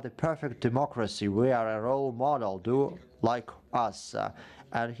we are the perfect democracy, we are a role model, do like us.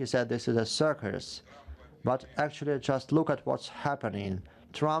 And he said this is a circus. But actually, just look at what's happening.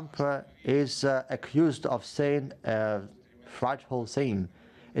 Trump is accused of saying a frightful thing.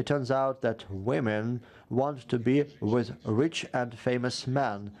 It turns out that women want to be with rich and famous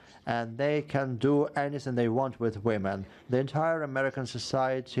men, and they can do anything they want with women. The entire American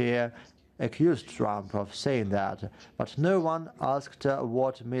society accused Trump of saying that, but no one asked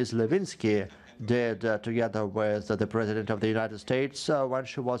what Ms. Lewinsky did together with the President of the United States when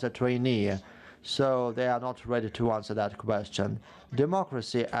she was a trainee. So they are not ready to answer that question.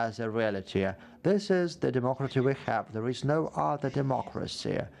 Democracy as a reality. This is the democracy we have. There is no other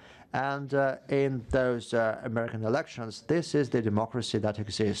democracy. And in those American elections, this is the democracy that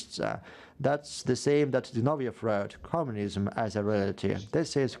exists. That's the same that Zinoviev wrote, communism as a reality.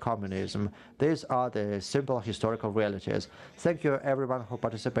 This is communism. These are the simple historical realities. Thank you everyone who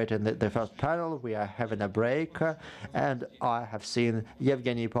participated in the first panel. We are having a break, and I have seen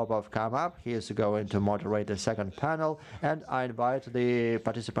Yevgeny Popov come up. He is going to moderate the second panel, and I invite the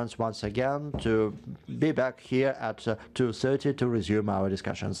participants once again to be back here at 2:30 to resume our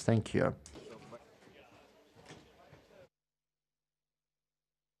discussions. Thank you.